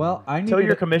 Oh, Well, I Tell needed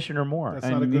your a- commissioner more. That's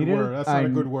I not a good needed- word. That's not a I-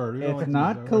 good word. We don't It's like to use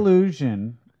not that word.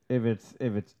 collusion if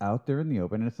it's out there in the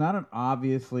open. It's not an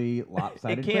obviously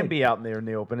lopsided. It can trade. be out there in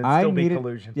the open and I still be needed,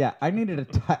 collusion. Yeah, I needed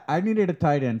a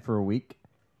tight end for a week,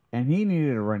 and he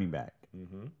needed a running back.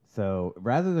 Mm-hmm. So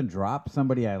rather than drop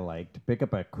somebody I liked, pick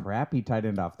up a crappy tight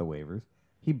end off the waivers,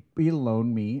 he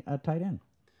loaned me a tight end.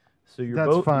 So you're That's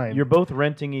both fine. You're both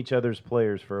renting each other's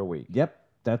players for a week. Yep,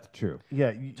 that's true.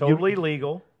 Yeah, Totally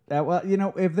legal. Well,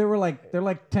 if they were they're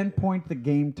like 10 points a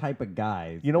game type of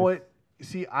guys. You know what?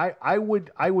 See, I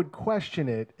would question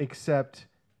it, except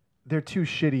they're two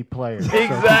shitty players. so who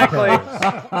Exactly.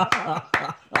 cares?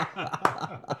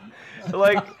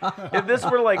 Like, if this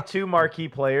were like two marquee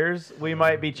players, we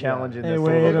might be challenging Hey, this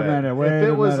wait a a little bit. minute. Wait If it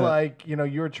a was minute. like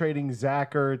you were trading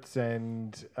Zach Ertz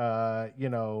and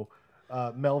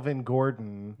Melvin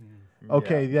Gordon,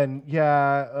 okay, then no,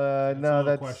 a little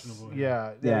that's questionable,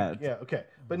 yeah, okay,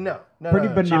 but no, Pretty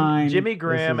no. benign. Jimmy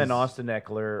Graham This and is- Austin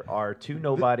Eckler are two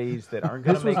nobodies that aren't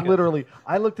going This to was make literally.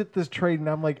 I looked at this trade and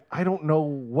I'm like, I don't know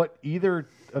what either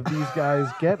of these guys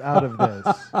get out of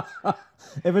this.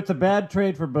 If it's a bad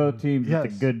trade for both teams, Yes.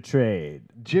 it's a good trade.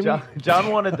 Jimmy,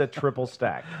 John wanted the triple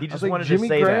stack. He I was just like, wanted Jimmy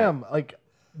to say Graham, that. like,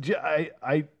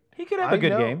 He could have a good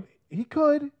know. game. He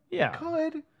could. Yeah.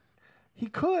 He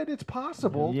could. It's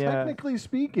possible, Yeah. technically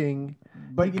speaking.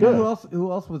 But He you know could.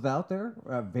 who else was out there?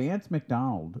 Vance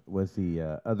McDonald was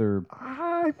the other.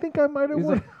 I think I might have He's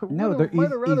won. like, no, might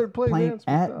have rather he's play playing Vance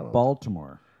at McDonald.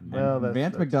 Baltimore. Well, And that's-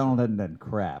 Vance that's McDonald hadn't done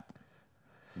crap.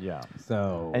 Yeah.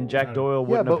 So And Jack Doyle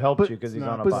wouldn't have helped you because he's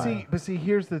on a bye. But see,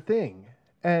 here's the thing,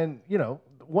 and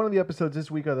one of the episodes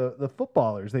this week are the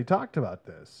footballers. They talked about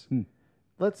this.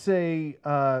 Let's say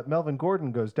Melvin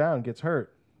Gordon goes down, gets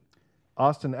hurt.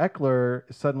 Austin Eckler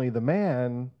is suddenly the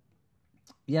man.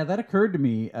 yeah, that occurred to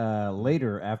me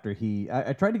later after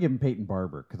I tried to give him Peyton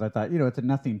Barber because I thought it's a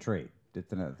nothing trade.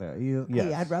 It's hey,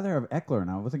 Yes. I'd rather have Eckler, and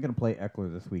I wasn't going to play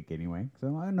Eckler this week anyway, so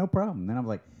no problem. Then I'm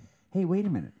like, hey, wait a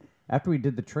minute. After we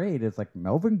did the trade, it's like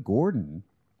Melvin Gordon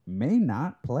may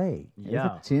not play. There's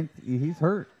Yeah. a chance he's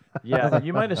hurt. Yeah,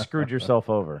 you might have screwed yourself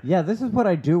over. Yeah, this is what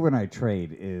I do when I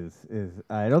trade. Is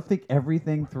I don't think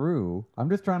everything through. I'm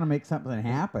just trying to make something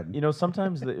happen.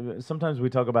 Sometimes we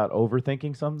talk about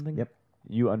overthinking something. Yep.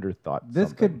 You underthought This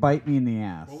something. could bite me in the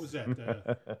ass. What was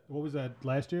that? What was that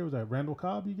last year? Was that Randall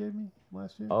Cobb you gave me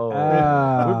last year? Oh,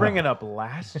 Ah. we're bringing up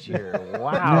last year.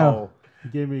 Wow. You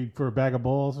gave me for a bag of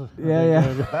balls.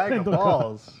 Yeah. Bag of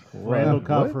balls. Randall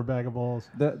Cobb What? for a bag of balls.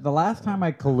 The last time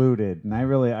I colluded, and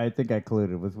I think I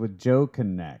colluded, was with Joe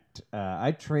Connect.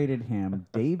 I traded him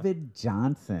David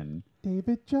Johnson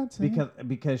David Johnson.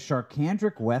 because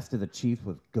Sharkandrick West of the Chiefs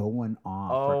was going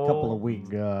off for a couple Oh, of weeks.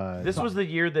 God. This was the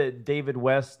year that David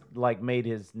West made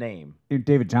his name.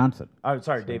 David Johnson. Oh,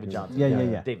 sorry, David Johnson.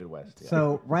 Yeah. David West. Yeah.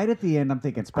 So right at the end, I'm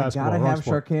thinking I basketball, gotta wrong have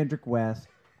sport. Sharkandrick West.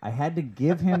 I had to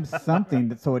give him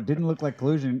something so it didn't look like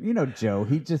collusion. Joe,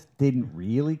 he just didn't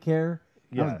really care.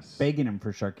 I was Yes. begging him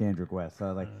for Sharkandrick West. So I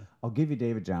was like, I'll give you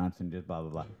David Johnson, just blah, blah,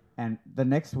 blah. And the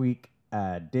next week,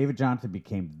 David Johnson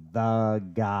became the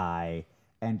guy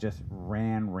and just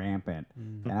ran rampant.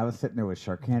 And I was sitting there with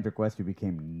Sharkandrick West, who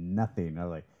became nothing. I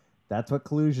was like, that's what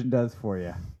collusion does for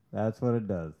you. That's what it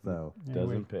does. So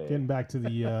Doesn't pay. Getting back to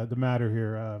the matter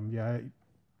here.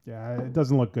 It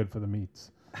doesn't look good for the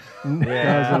meats.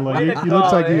 Yeah. Doesn't look- Way you- to you looks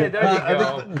call like it. you- Hey, there you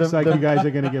go. Looks like you guys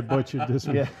are going to get butchered this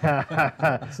week. It's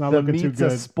not The looking too meats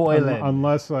good. are spoiling.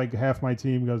 Unless like half my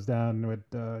team goes down with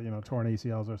torn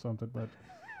ACLs or something. But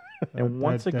And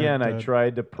once again, I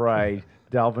tried to pry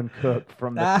Dalvin Cook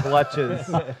from the clutches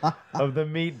of the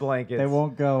meat blankets. they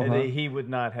won't go. And Huh? he would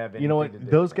not have anything You know what? to do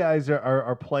Those with it. guys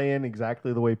are playing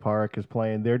exactly the way Park is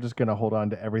playing. They're just going to hold on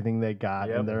to everything they got,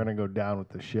 Yep. and they're going to go down with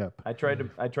the ship. I tried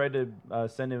to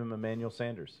send him Emmanuel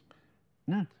Sanders.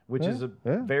 which is a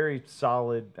very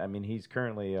solid. I mean, he's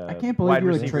currently I can't believe wide you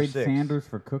would receiver trade 6. Sanders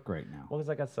for Cook right now. Well, because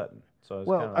I got Sutton. So it's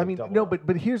Well, kinda I like mean, double no, up.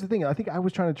 but here's the thing. I think I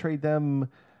was trying to trade them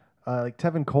like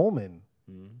Tevin Coleman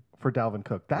for Dalvin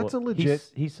Cook. That's Well, a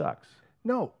legit. He sucks.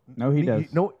 No, He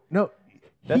does. No.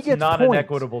 That's he gets not an points.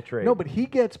 equitable trade. No, but he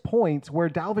gets points where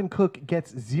Dalvin Cook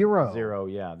gets 0. 0,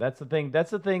 yeah. That's the thing.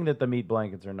 That's the thing that the meat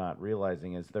blankets are not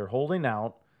realizing is they're holding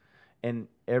out, and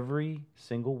every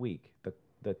single week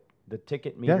the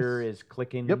ticket meter is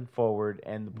clicking forward,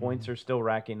 and the points are still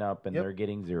racking up, and they're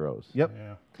getting zeros. Yep.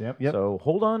 Yeah. Yep. So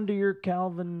hold on to your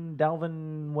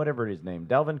Dalvin, whatever his name,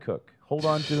 Dalvin Cook. Hold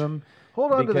on to him.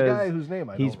 Hold on to the because guy whose name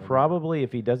I he's don't remember. probably,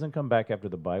 if he doesn't come back after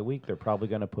the bye week, they're probably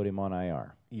going to put him on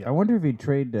IR. Yeah. I wonder if he'd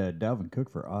trade Dalvin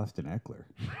Cook for Austin Eckler.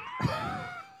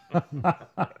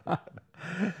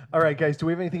 All right, guys. Do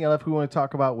we have anything else we want to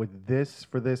talk about with this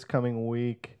for this coming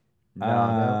week?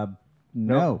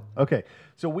 No. Okay,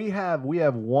 so we have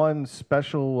one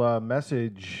special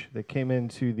message that came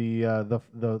into the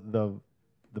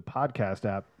podcast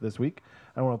app this week.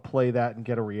 I want to play that and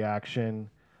get a reaction.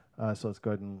 So let's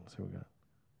go ahead and see what we got.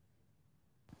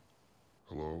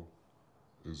 Hello?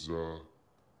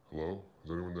 Hello?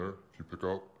 Is anyone there? Can you pick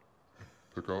up?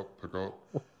 Pick up?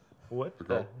 What Pick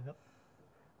the up. hell?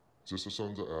 Is this the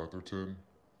Sons of Atherton?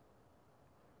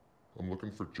 I'm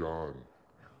looking for John.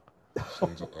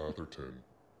 Sons of Atherton.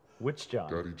 Which John?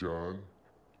 Daddy John?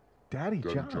 Daddy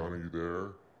Daddy John. John, are you there?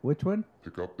 Which one?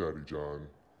 Pick up Daddy John.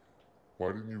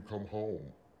 Why didn't you come home?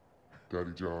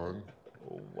 Daddy John?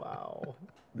 Oh, wow.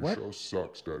 Your show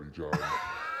sucks, Daddy John.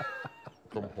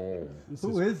 Come home.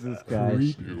 Who is this guy?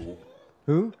 You.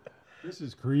 Who? This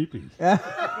is creepy.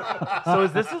 So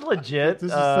is this legit This is,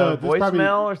 this voicemail probably-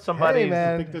 or somebody? Hey,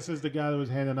 man. I think this is the guy that was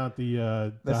handing out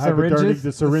the syringes? the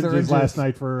The syringes syringes. last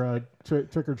night for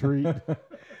trick or treat.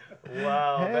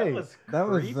 Wow, Hey, that was that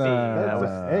was, creepy.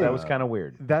 hey. that was kind of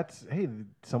weird. That's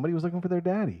somebody was looking for their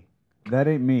daddy. That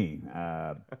ain't me.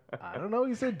 I don't know.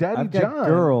 He said Daddy I've got John.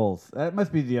 girls. That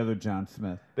must be the other John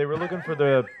Smith. They were looking for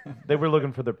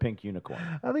the pink unicorn.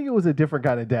 I think it was a different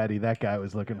kind of daddy that guy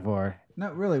was looking for.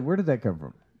 No, really. Where did that come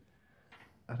from?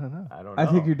 I don't know. I don't know. I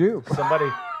think you do.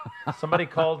 Somebody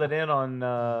called it in on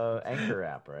Anchor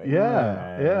app, right?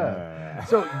 Yeah.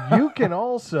 So you can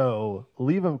also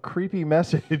leave a creepy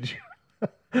message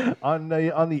on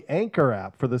the Anchor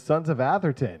app for the Sons of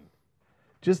Atherton.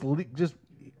 Just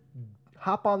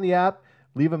hop on the app,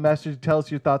 leave a message, tell us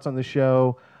your thoughts on the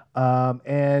show.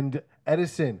 And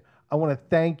Edison, I want to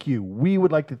thank you. We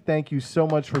would like to thank you so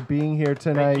much for being here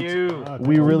tonight. Thank you.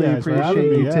 We really guys for having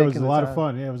appreciate me. you Yeah, taking it was a the lot time. of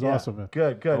fun. Yeah, it was awesome.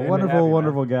 Good. A And wonderful, man.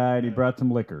 wonderful guy, and he brought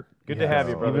some liquor. Good to have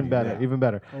you, brother. Even better. Even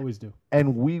better. Always do.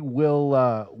 And we will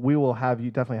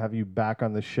definitely have you back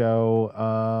on the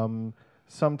show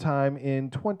sometime in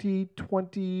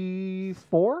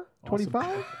 2024,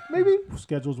 25, maybe.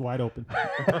 Schedule's wide open.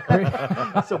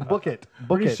 So book it.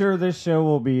 Pretty sure this show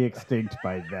will be extinct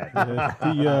by then.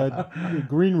 The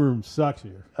green room sucks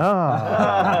here. It's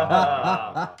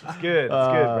good. It's good,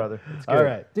 brother. It's good. All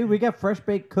right. Dude, we got fresh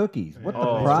baked cookies. What the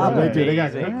Oh, problem? They do. They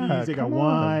got Amazing. cookies. They got come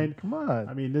wine. Come on.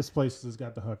 I mean, this place has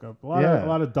got the hookup. A Yeah.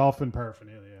 lot of dolphin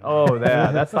paraphernalia. Oh,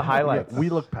 that's the highlight. We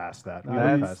look past that. We look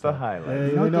That's past the that. highlight.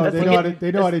 They know, know, that's they like know, it- how to,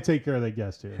 they know how to take care of their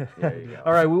guests here. There you go.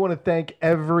 All right, we want to thank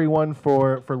everyone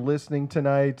for listening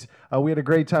tonight. We had a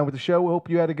great time with the show. We hope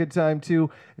you had a good time too.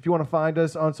 If you want to find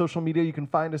us on social media, you can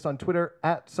find us on Twitter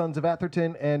at Sons of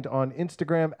Atherton and on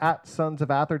Instagram at Sons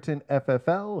of Atherton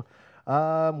FFL.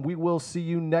 We will see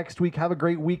you next week. Have a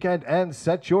great weekend and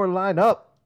set your line up.